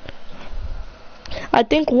 I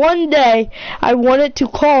think one day I want it to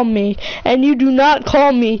call me, and you do not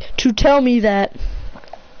call me to tell me that.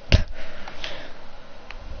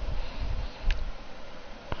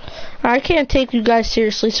 I can't take you guys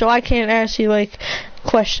seriously, so I can't ask you, like,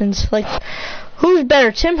 questions. Like, who's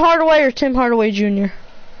better, Tim Hardaway or Tim Hardaway Jr.?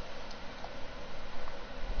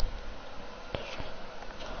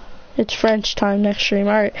 It's French time next stream.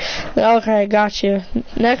 Alright. Okay, got you.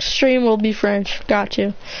 Next stream will be French. Got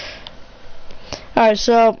you. Alright,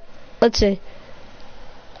 so, let's see.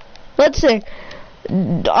 Alright,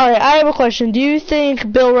 I have a question. Do you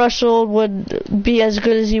think Bill Russell would be as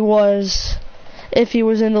good as he was if he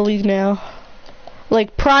was in the league now?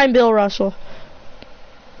 Like, prime Bill Russell.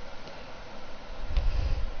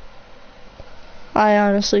 I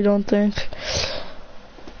honestly don't think.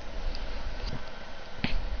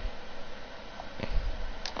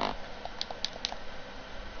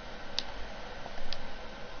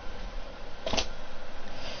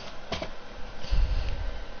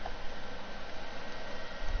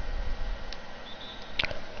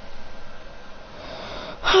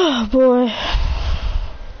 Oh boy.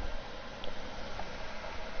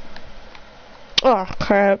 Oh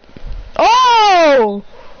crap. Oh!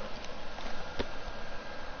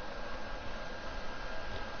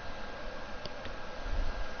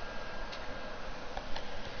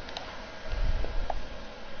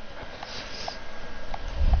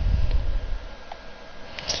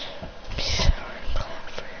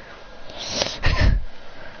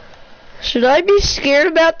 Should I be scared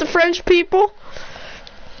about the French people?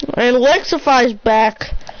 And Lexify's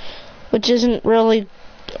back, which isn't really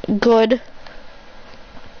good.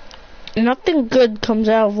 Nothing good comes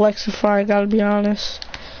out of Lexify, I gotta be honest.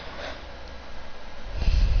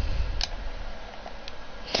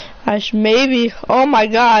 Maybe, oh my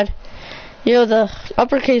god. Yo, the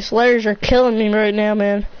uppercase letters are killing me right now,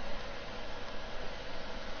 man.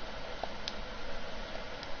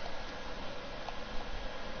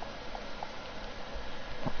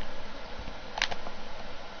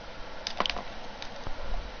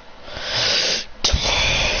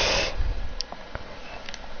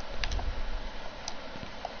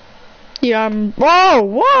 Yeah,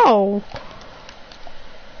 whoa!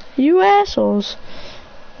 You assholes.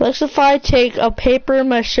 Lexify take a paper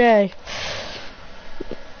mache.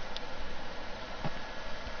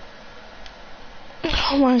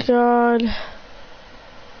 Oh my god.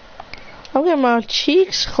 I'm getting my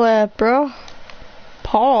cheeks clapped, bro.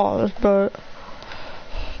 Pause, but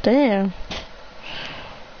damn.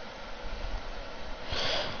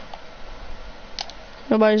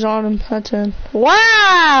 Nobody's on him. That's in.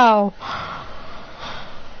 Wow!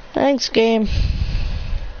 Thanks, game.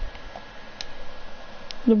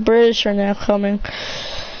 The British are now coming.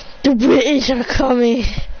 The British are coming.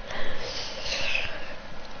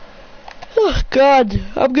 Oh, God.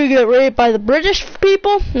 I'm gonna get raped by the British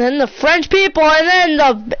people, and then the French people, and then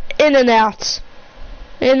the In-N-Outs.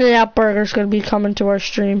 In-N-Out Burger's gonna be coming to our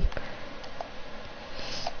stream.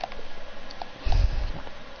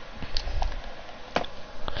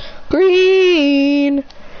 Green!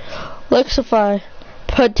 Lexify.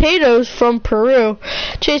 Potatoes from Peru.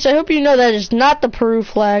 Chase, I hope you know that is not the Peru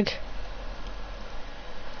flag.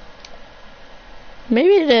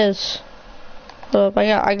 Maybe it is. Hold up,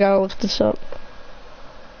 I gotta look this up.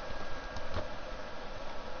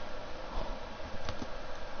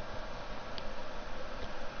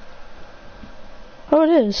 Oh,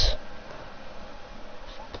 it is.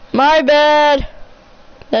 My bad!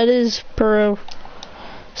 That is Peru.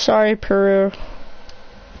 Sorry, Peru.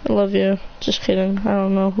 I love you. Just kidding. I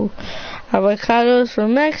don't know who. Avocados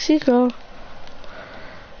from Mexico.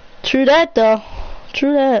 True that, though.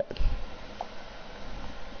 True that.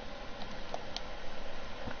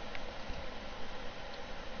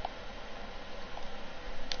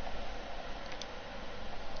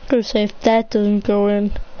 I'm gonna say if that doesn't go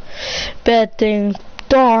in, bad things.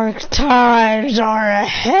 Dark times are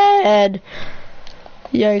ahead.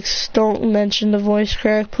 Yikes, don't mention the voice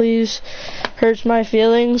crack, please. Hurts my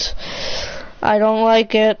feelings. I don't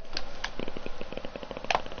like it.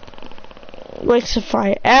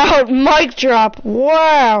 Lexify out. Mic drop.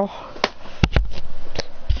 Wow.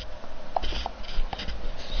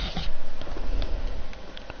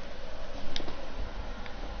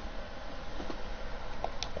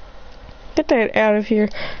 Get that out of here.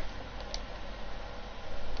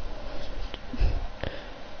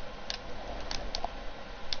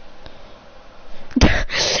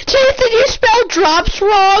 Chase, did you spell drops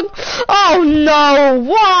wrong? Oh no,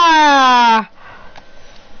 why?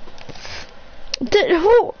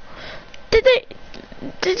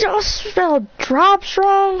 Did y'all spell drops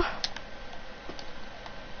wrong?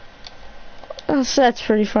 Oh, that's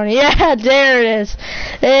pretty funny. Yeah, there it is.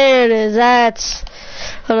 There it is. That's,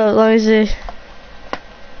 hold up, let me see.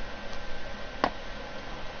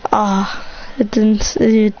 Ah, it didn't,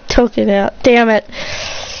 you took it out. Damn it.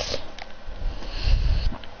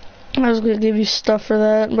 I was gonna give you stuff for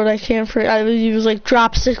that, but I can't for I use like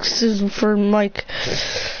drop sixes for Mike.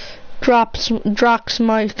 Drops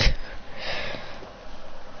Mike.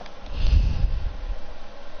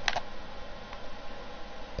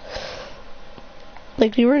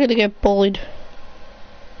 Like you were gonna get bullied.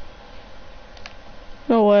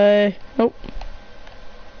 No way. Nope.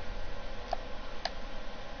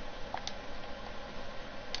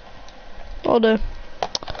 All day.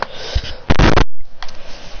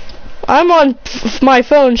 I'm on my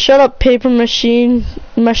phone. Shut up, paper mache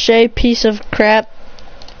piece of crap.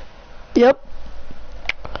 Yep.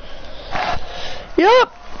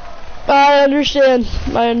 Yep. I understand.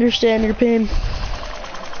 I understand your pain.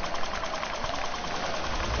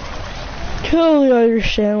 Totally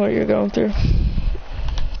understand what you're going through.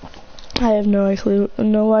 I have no clue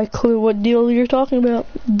what deal you're talking about.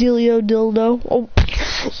 Dealio dildo. Oh.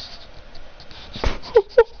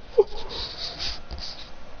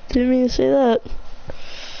 Didn't mean to say that.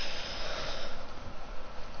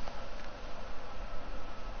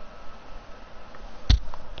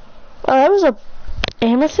 That was a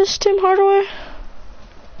amethyst, Tim Hardaway.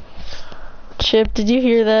 Chip, did you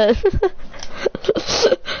hear that?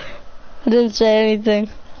 I didn't say anything.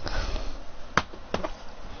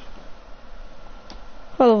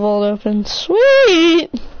 Oh, the vault opened.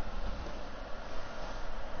 Sweet!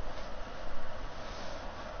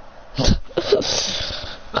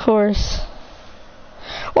 Of course.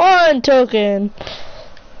 One token!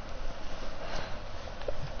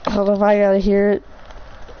 Hold on, I gotta hear it.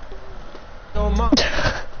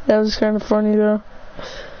 That was kind of funny though.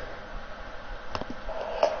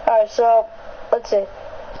 Alright, so, let's see.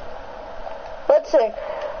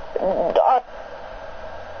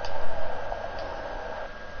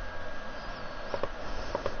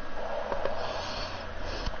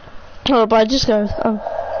 Oh, but I just got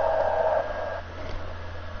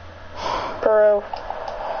Peru.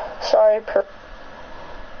 Sorry, Peru.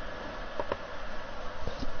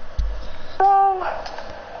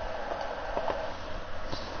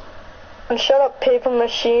 Shut up, paper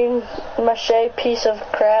mache piece of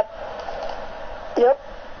crap. Yep.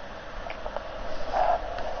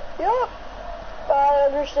 Yep. I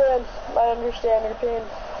understand your pain.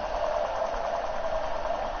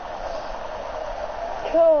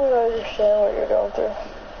 Totally understand what you're going through.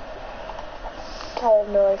 I have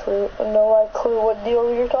no clue what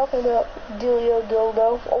deal you're talking about. Dealio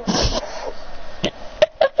dildo. Oh.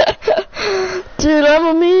 Dude, I'm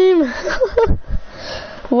a meme.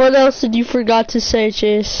 What else did you forgot to say,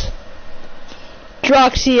 Chase?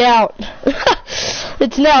 Droxy out.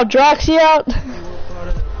 It's now Droxy out.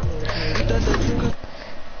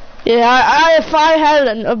 Yeah, if I had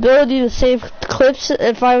an ability to save clips,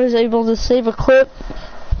 if I was able to save a clip,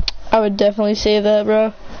 I would definitely save that,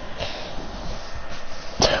 bro.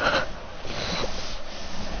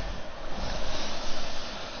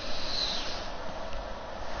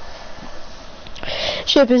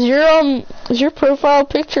 Chip, is your profile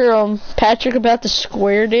picture Patrick about to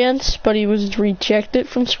square dance, but he was rejected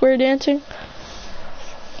from square dancing?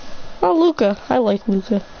 Oh, Luca. I like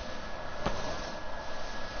Luca.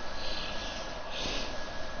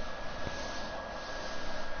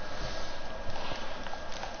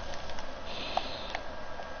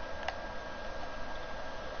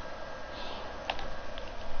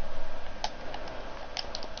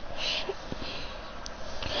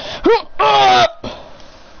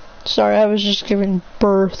 Sorry, I was just giving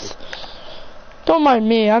birth. Don't mind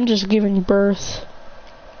me, I'm just giving birth.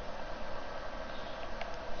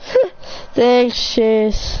 Thanks,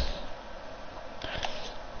 Chase.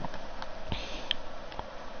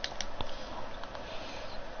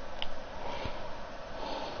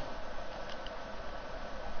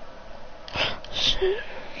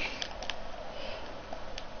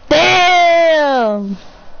 Damn!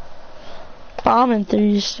 Bombing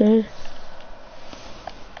threes, dude.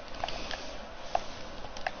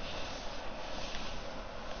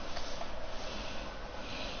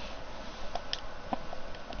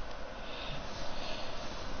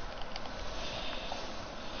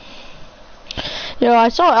 Yo,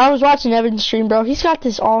 I was watching Evan's stream, bro. He's got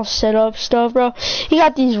this all set up stuff, bro. He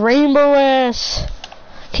got these rainbow ass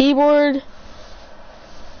keyboard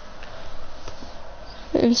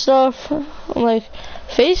and stuff. Like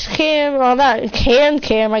face cam, well not hand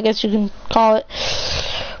cam, I guess you can call it.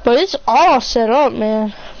 But it's all set up,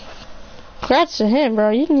 man. Congrats to him,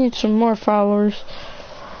 bro. You need some more followers.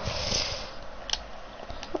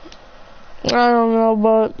 I don't know,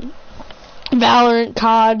 but Valorant,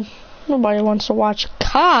 COD. Nobody wants to watch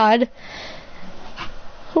COD.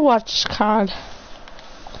 Who watches COD?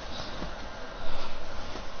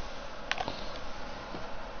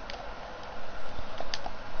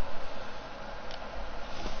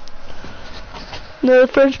 The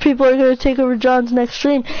French people are gonna take over John's next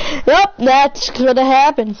stream. Yep, that's gonna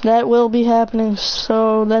happen. That will be happening.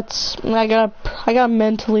 So that's I got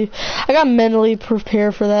mentally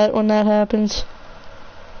prepare for that when that happens.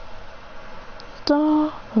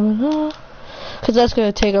 Because that's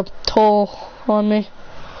gonna take a toll on me.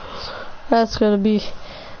 That's gonna be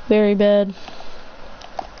very bad.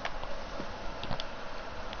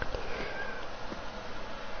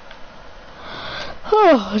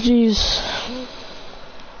 Oh, jeez.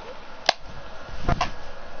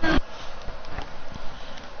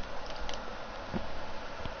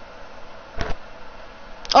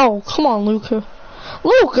 Oh, come on, Luca.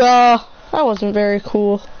 Luca! That wasn't very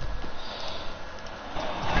cool.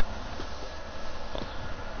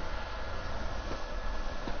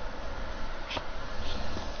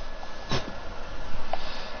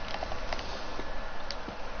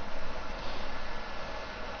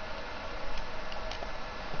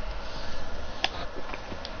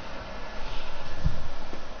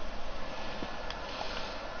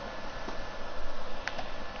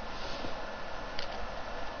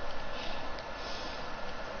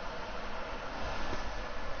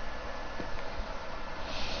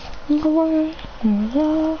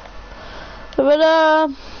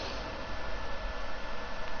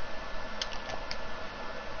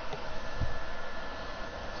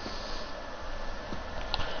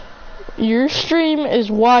 Your stream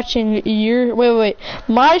is watching your wait.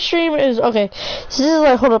 My stream is okay. This is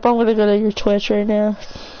like hold up, I'm gonna go to your Twitch right now.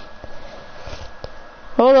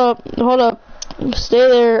 Hold up. Stay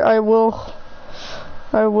there, I will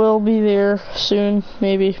be there soon,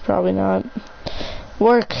 maybe, probably not.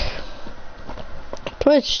 Work.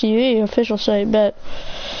 Twitch TV, official site, bet.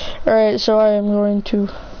 Alright, so I am going to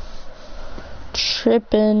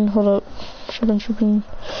trip in, hold up. Trip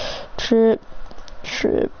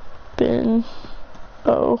in,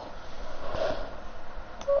 oh.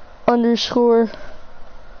 Underscore,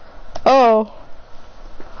 oh.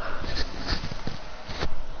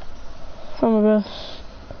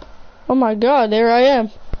 Oh my god, there I am.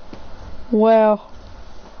 Wow.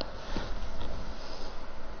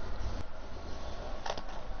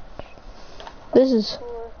 This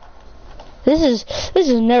has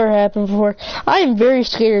never happened before. I am very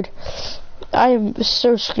scared. I am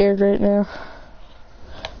so scared right now.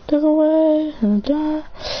 Took away and die.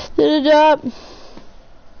 Did a job.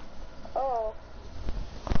 Oh.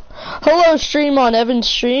 Hello, stream on Evan's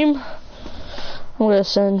stream. I'm gonna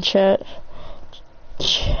send chat.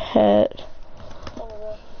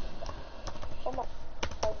 Oh my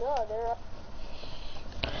god, there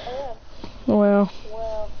I am. Well.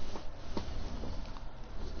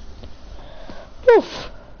 Oof.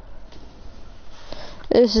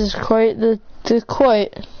 This is quite the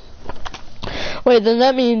quite. Wait, then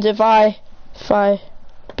that means if I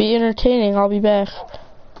be entertaining, I'll be back.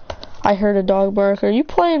 I heard a dog bark. Are you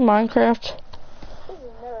playing Minecraft? This has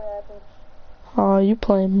never happened. Oh, you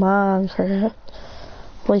playing Minecraft?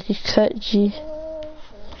 Like a cut G.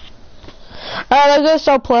 Alright, I guess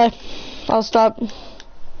I'll play. I'll stop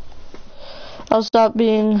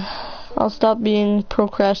being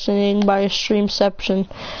procrastinating by a streamception,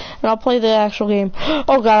 and I'll play the actual game.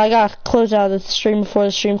 Oh god, I gotta close out the stream before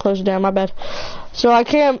the stream closes down, my bad. So I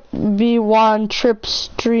can't be one trip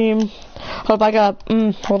stream. Hold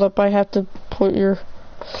up, I have to put your,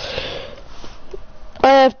 I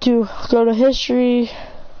have to go to history.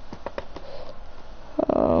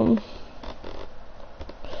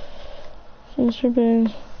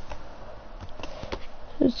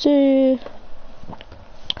 Let's see.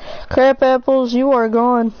 Crap apples, you are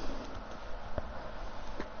gone.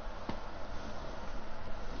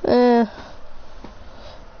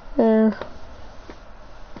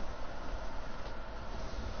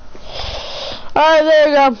 Alright, there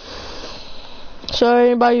you go. So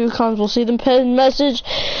anybody who comes will see the pinned message.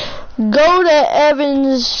 Go to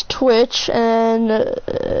Evan's Twitch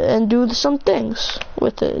and do some things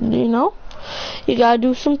with it, you know? You gotta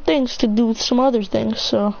do some things to do some other things,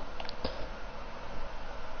 so.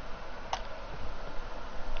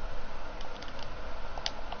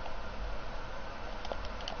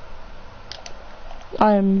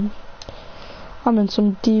 I'm in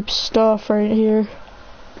some deep stuff right here.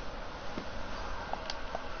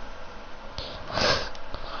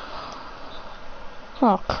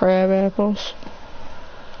 Oh, crab apples.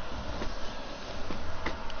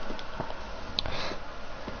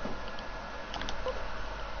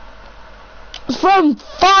 From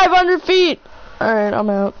 500 feet! Alright, I'm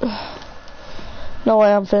out. No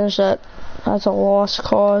way I'm finished that. That's a lost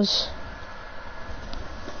cause.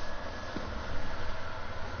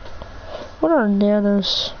 What are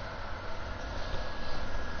nanos?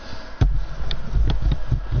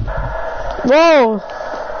 Whoa!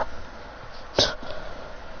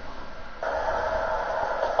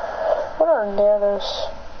 What are nanos?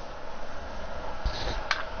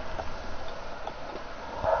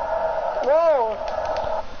 Whoa!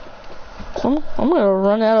 I'm gonna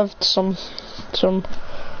run out of some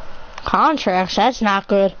contracts. That's not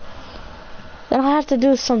good. Then I have to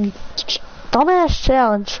do some dumbass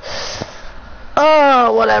challenge.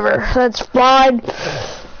 Oh, whatever. That's fine.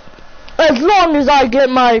 As long as I get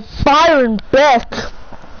my Byron Beck.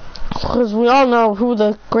 Because we all know who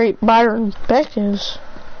the great Byron Beck is.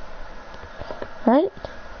 Right?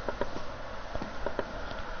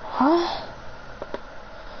 Huh?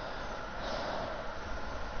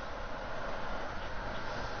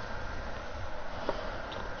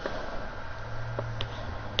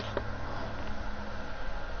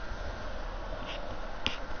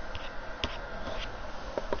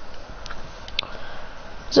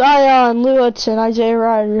 Zion, Lewis, and Isaiah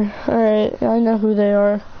Ryder. Alright, I know who they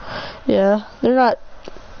are. Yeah, they're not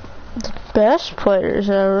the best players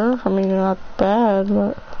ever. I mean, they're not bad,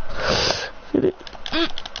 but...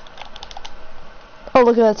 Oh,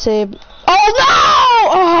 look at that save. Oh, no!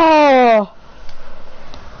 Oh!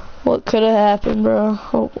 What could have happened, bro?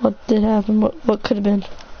 Oh, what did happen? What could have been?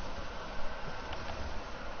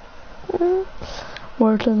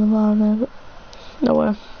 Worked in the bottom of it. No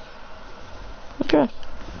way. Okay.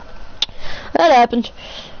 That happened.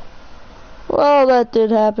 Well, that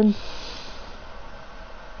did happen.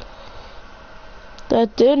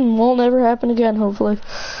 That did and won't never happen again, hopefully.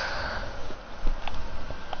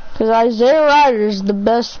 Because Isaiah Ryder is the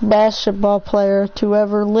best basketball player to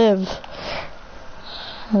ever live.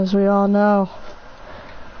 As we all know.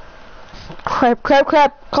 Crap.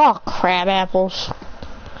 Oh, crab apples.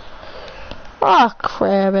 Oh,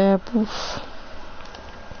 crab apples.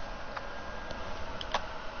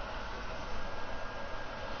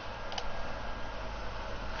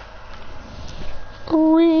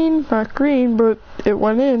 Green, not green, but it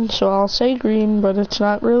went in, so I'll say green, but it's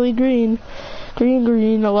not really green.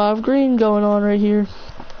 Green, a lot of green going on right here.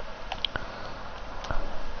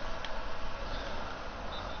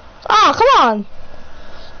 Ah, come on!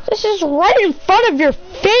 This is right in front of your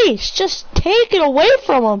face! Just take it away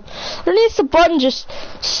from him! Underneath the button, just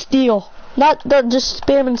steal. Not just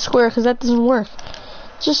spamming square, because that doesn't work.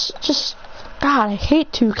 Just, God, I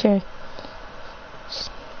hate 2K.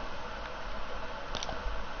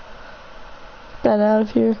 That out of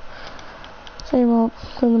here. Same old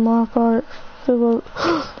in the mark art.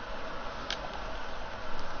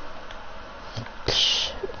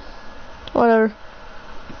 Whatever.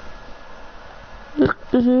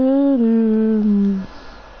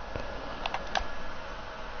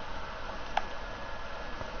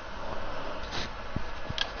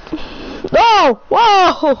 Oh!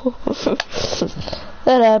 Whoa!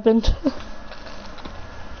 That happened.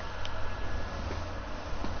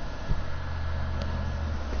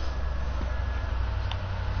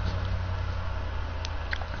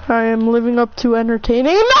 I am living up to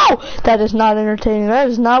entertaining. No! That is not entertaining. That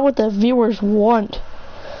is not what the viewers want.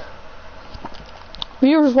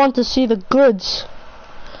 Viewers want to see the goods.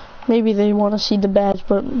 Maybe they want to see the bads,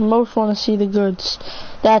 but most want to see the goods.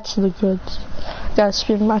 That's the goods. Gotta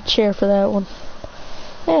spin my chair for that one.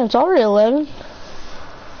 Man, it's already 11.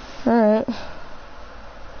 Alright.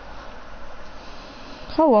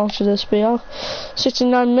 How long should this be?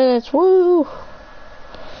 69 minutes. Woo!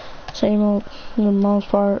 Same old, for the most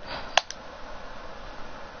part.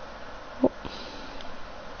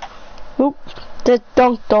 Oop, that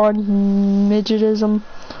dunked on midgetism.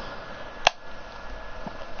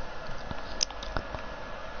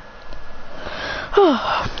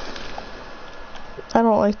 I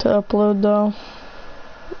don't like to upload though.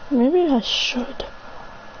 Maybe I should.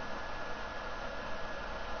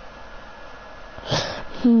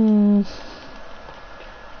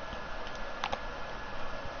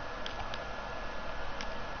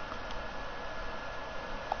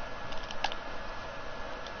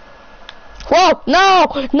 Whoa! No!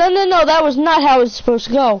 No, no, no! That was not how it was supposed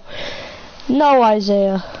to go. No,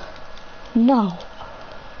 Isaiah. No.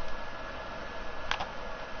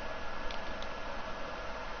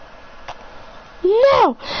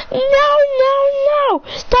 No! No, no, no!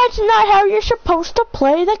 That's not how you're supposed to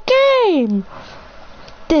play the game!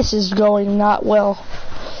 This is going not well.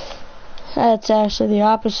 That's actually the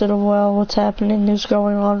opposite of well. What's happening is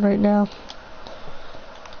going on right now.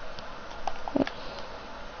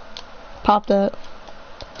 Pop that.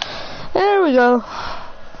 There we go.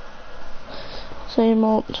 Same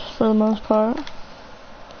ult for the most part.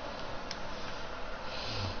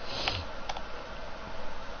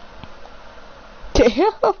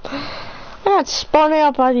 Damn! I got spun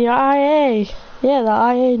out by the IA. Yeah, the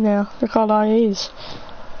IA now. They're called IAs.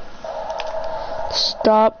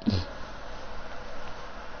 Stop.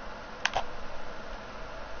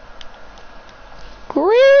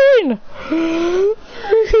 Green! Green!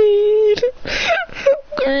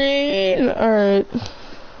 Green! Alright.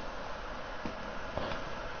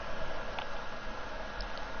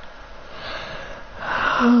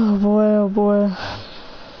 Oh boy, oh boy.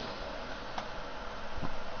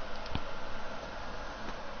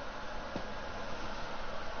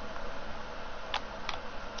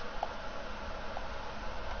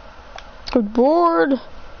 Good board.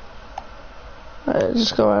 Alright,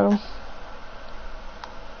 just go at him.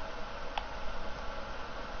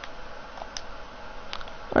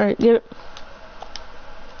 Alright, get it.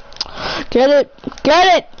 Get it!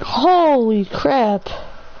 Get it! Holy crap.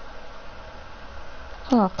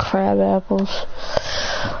 Oh, crab apples.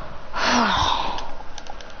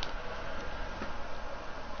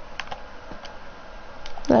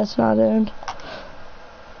 That's not in.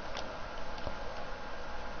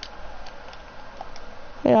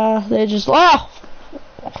 Yeah, they just... Oh!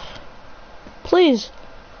 Please.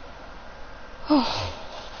 Oh,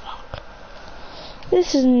 fuck.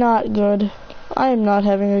 This is not good. I am not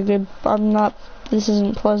having a good... I'm not... This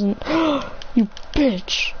isn't pleasant. You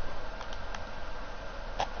bitch!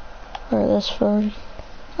 Alright, that's fine.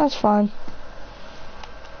 That's fine.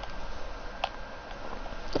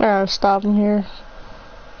 Alright, I'll stop him here.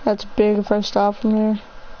 That's big if I stop him here.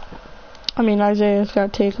 I mean, Isaiah's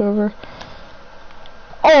got to take over.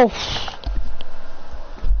 Oh!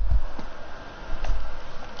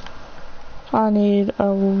 I need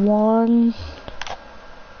a 1.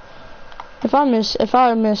 If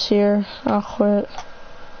I miss here, I'll quit.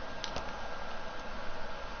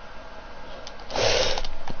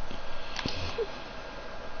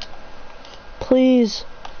 Please.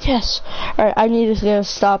 Yes. Alright, I need to get a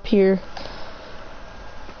stop here.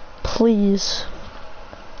 Please.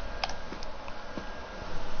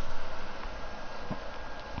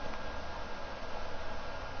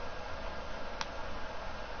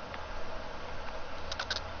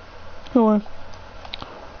 Come on.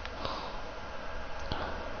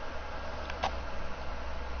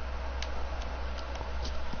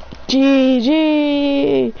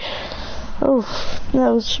 GG! Oh, that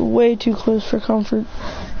was way too close for comfort.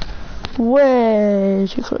 Way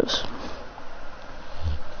too close.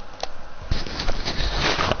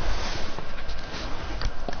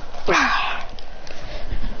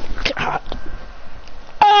 God.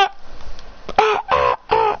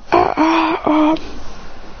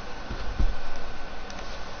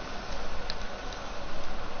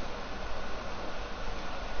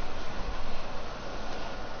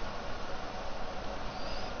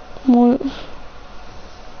 What?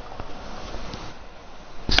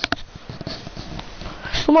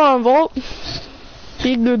 Come on, Volt.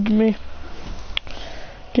 Be good to me.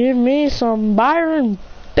 Give me some Byron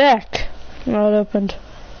Beck. Not opened.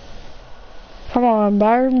 Come on,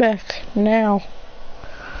 Byron Beck. Now.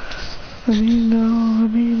 Let me know,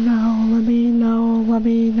 let me know, let me know, let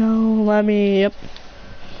me know, let me... Yep.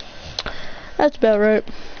 That's about right.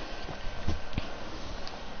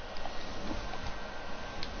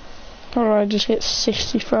 How do I just get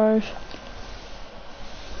 65?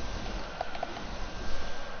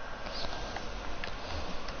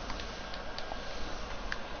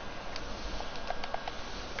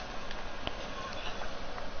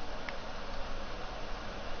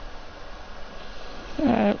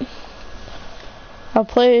 Alright. I'll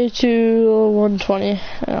play to 120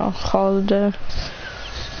 and I'll call it a day.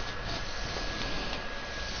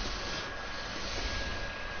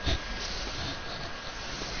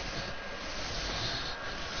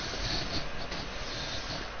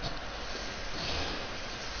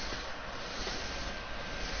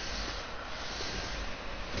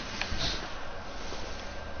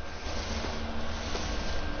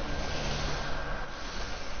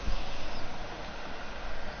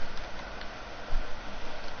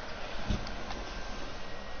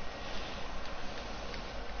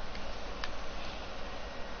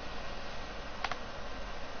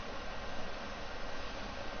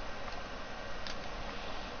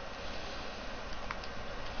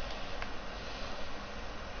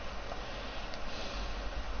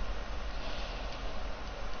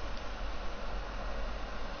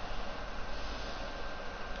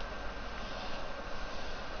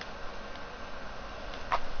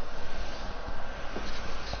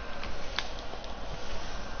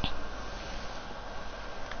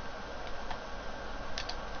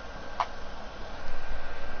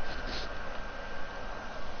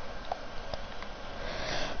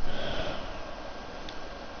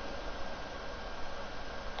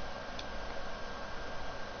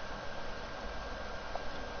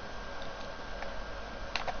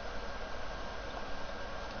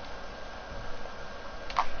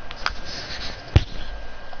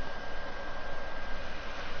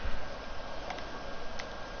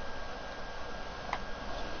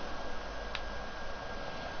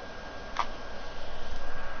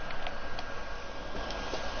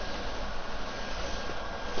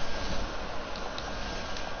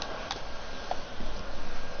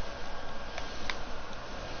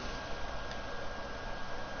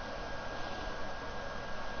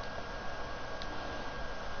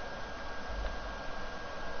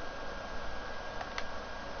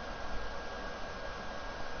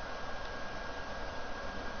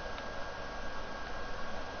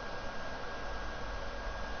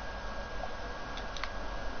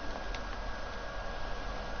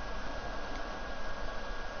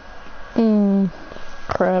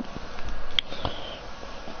 Crap.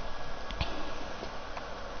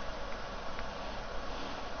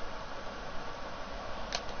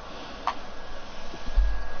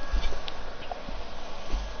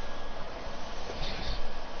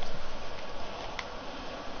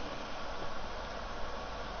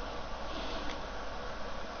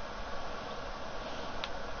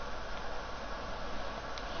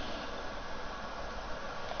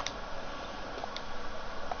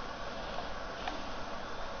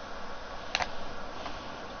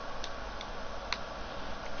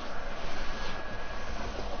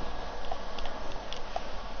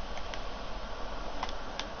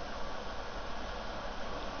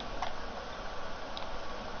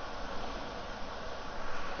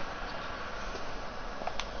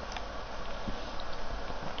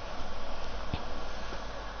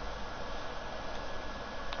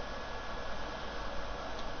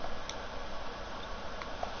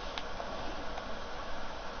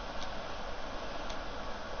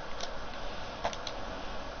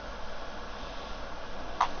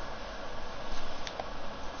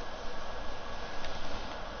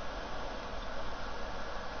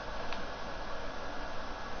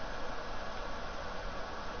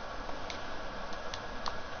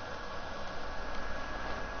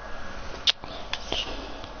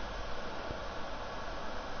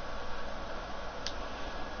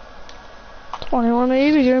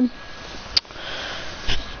 $21 again.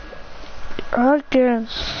 Again.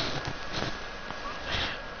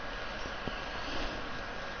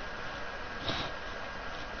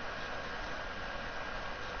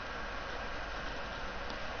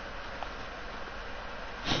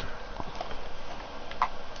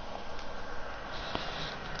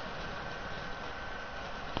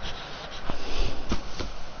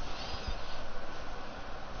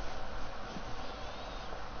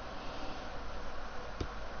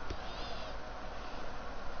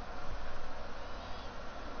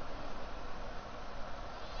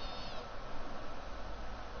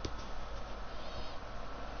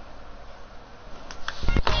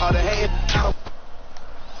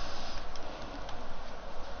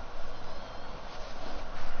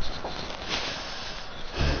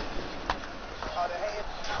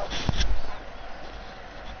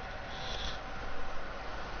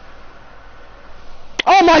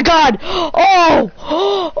 Oh my god! Oh!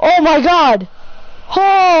 Oh my god!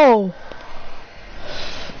 Oh!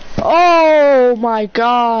 Oh my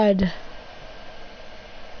god!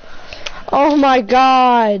 Oh my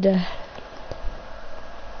god!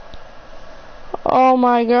 Oh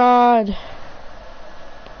my god!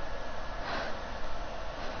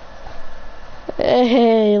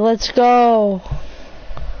 Hey, let's go!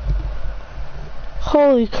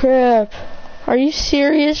 Holy crap! Are you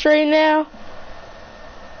serious right now?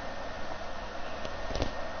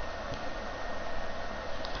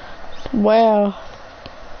 Wow.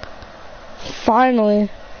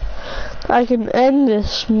 Finally, I can end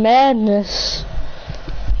this madness.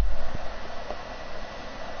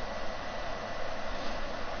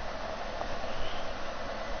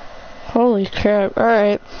 Holy crap.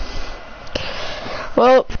 Alright.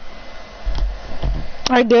 Well,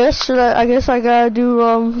 I guess I gotta do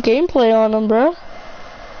gameplay on them, bro.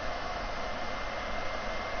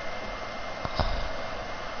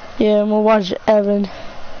 Yeah, I'm gonna watch Evan.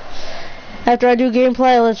 After I do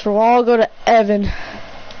gameplay, let's all go to Evan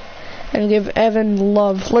and give Evan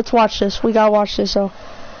love. Let's watch this. We gotta watch this, though.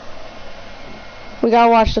 We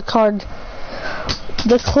gotta watch the card.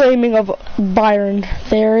 The claiming of Byron.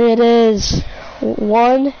 There it is.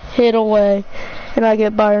 One hit away, and I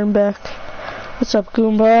get Byron back. What's up,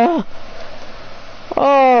 Goomba?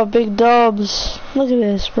 Oh, big dubs. Look at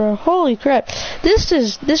this, bro. Holy crap. This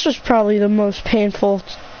was probably the most painful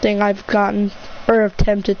thing I've gotten or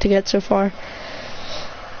attempted to get so far.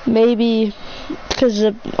 Maybe because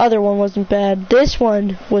the other one wasn't bad. This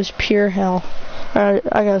one was pure hell. Alright,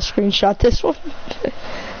 I gotta screenshot this one.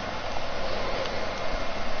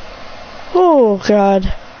 Oh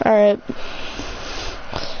god. Alright.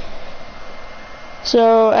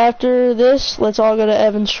 So after this, let's all go to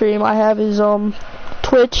Evan's stream. I have his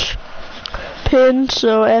Twitch pinned,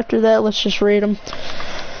 so after that, let's just rate him.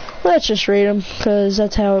 Let's just rate him, because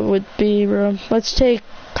that's how it would be, bro. Let's take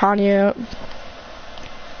Kanye out.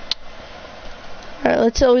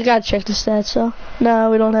 Alright, we gotta check the stats, though.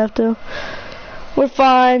 No, we don't have to. We're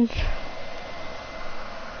fine.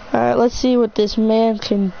 Alright, let's see what this man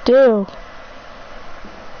can do.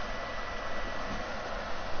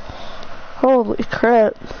 Holy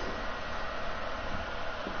crap.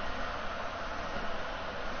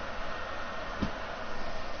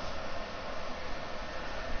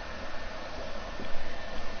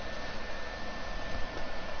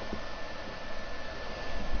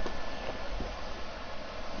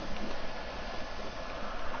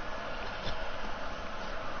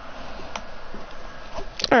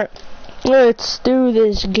 Alright, let's do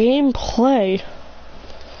this gameplay.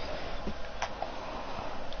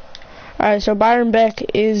 Alright, so Byron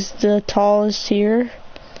Beck is the tallest here.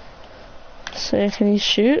 So can he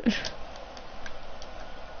shoot?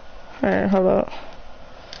 Alright, hold up.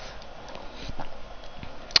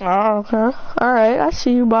 Oh, okay. Alright, I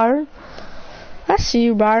see you, Byron. I see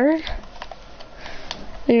you, Byron.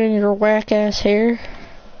 You and your whack ass hair.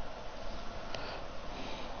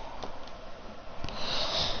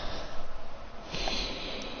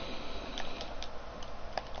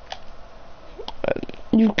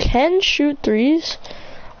 You can shoot threes.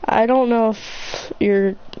 I don't know if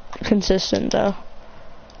you're consistent though.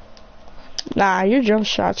 Nah, your jump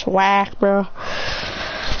shot's whack, bro.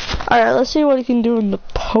 Alright, let's see what he can do in the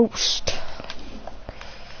post.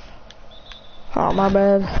 Oh, my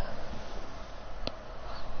bad.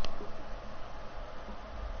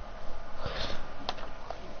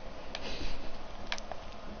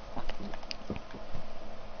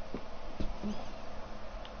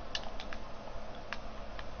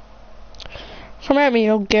 Come at me,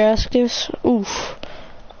 yo gaskus. Oof.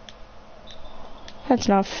 That's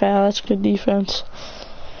not foul, that's good defense.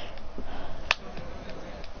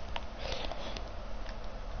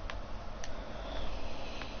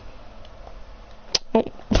 Oh.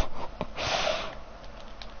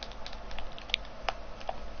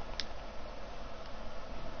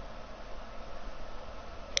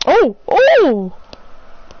 Oh! Oh!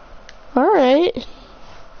 Alright.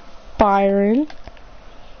 Byron.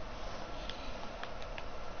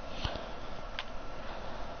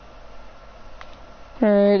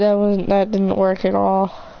 Alright, that didn't work at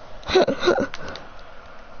all.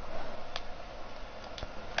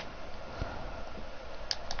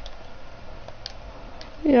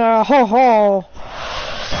 Yeah, ho ho.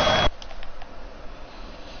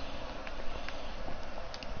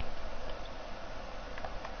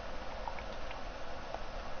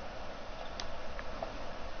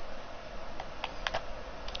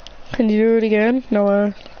 Can you do it again? No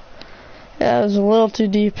way. Yeah, it was a little too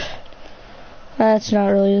deep. That's not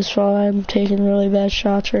really his fault. I'm taking really bad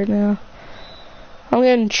shots right now. I'm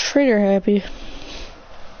getting trigger happy.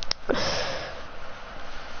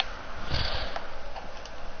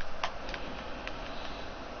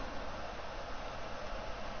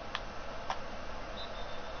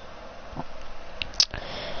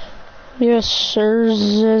 Yes,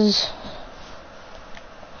 sirs.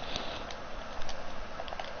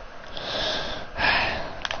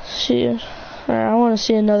 See ya. Alright, I want to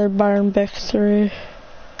see another Byron Beck 3.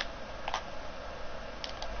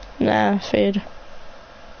 Nah, fade.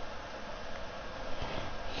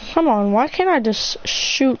 Come on, why can't I just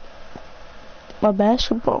shoot my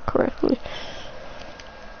basketball correctly?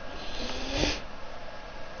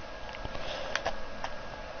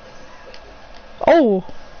 Oh!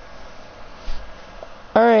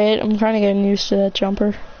 Alright, I'm kind of getting used to that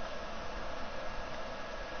jumper.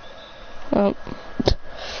 Oh.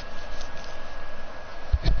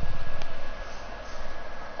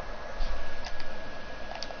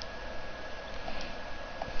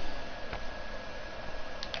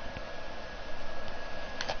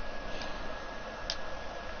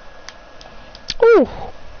 Ooh!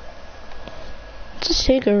 Just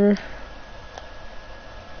take over.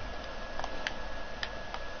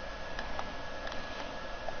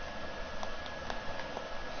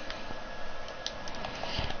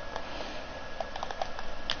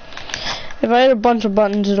 If I hit a bunch of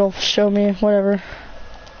buttons, it'll show me whatever.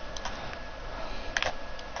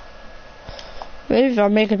 Maybe if I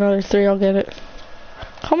make another 3, I'll get it.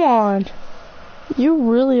 Come on.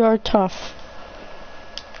 You really are tough.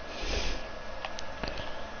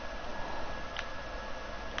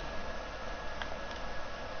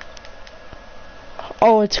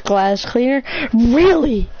 Oh, it's glass cleaner?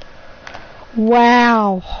 Really?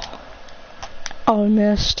 Wow. Oh, I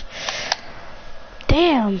missed.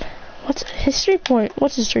 Damn. What's his 3-point?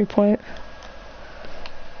 What's his 3-point?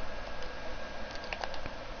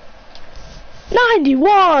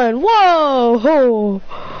 91! Whoa!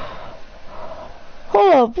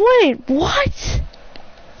 Hold up, wait, what?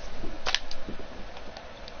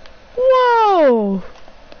 Whoa!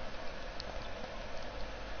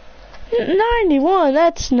 91,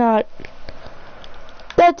 that's not...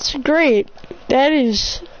 That's great. That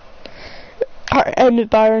is... Alright, end it,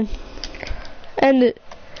 Byron. End it.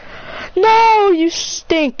 No, you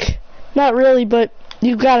stink. Not really, but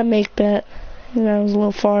you gotta make that. That was a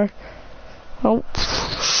little far. Oh.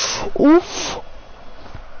 Oof.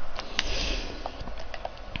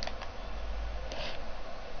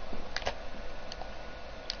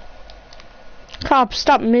 Cop,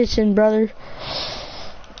 stop missing, brother.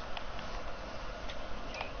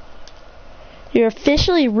 You're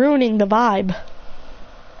officially ruining the vibe.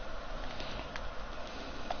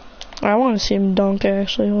 I want to see him dunk,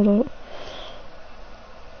 actually. Hold up.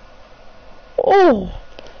 Oh!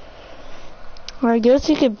 I guess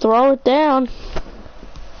he can throw it down.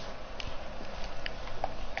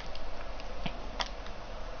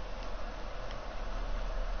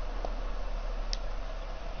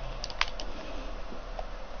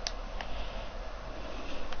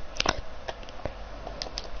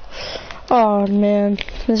 Oh man,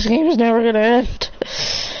 this game is never gonna end.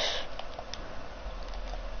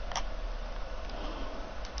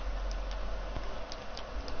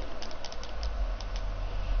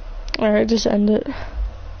 Alright, just end it.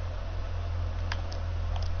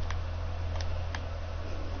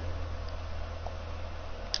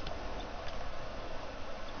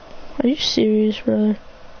 Are you serious, brother?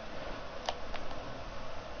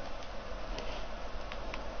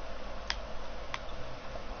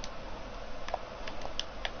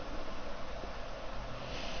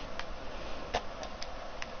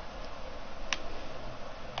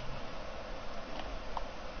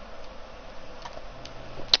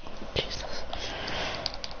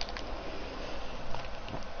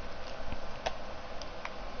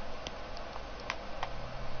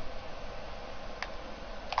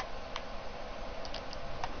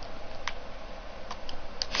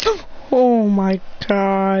 Oh my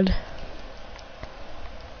god.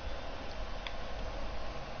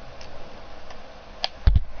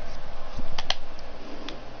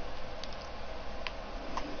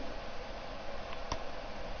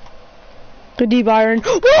 Good D, Byron.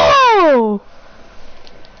 Whoa!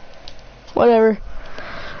 Whatever.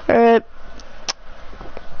 Alright.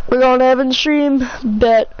 We're going to Evan's stream.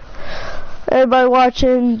 Bet. Everybody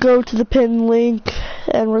watching, go to the pinned link.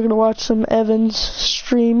 And we're gonna watch some Evan's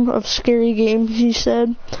stream of scary games, he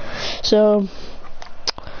said. So,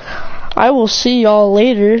 I will see y'all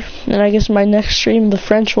later. And I guess my next stream, the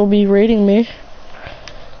French will be rating me.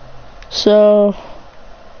 So,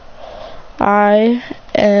 I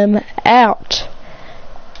am out.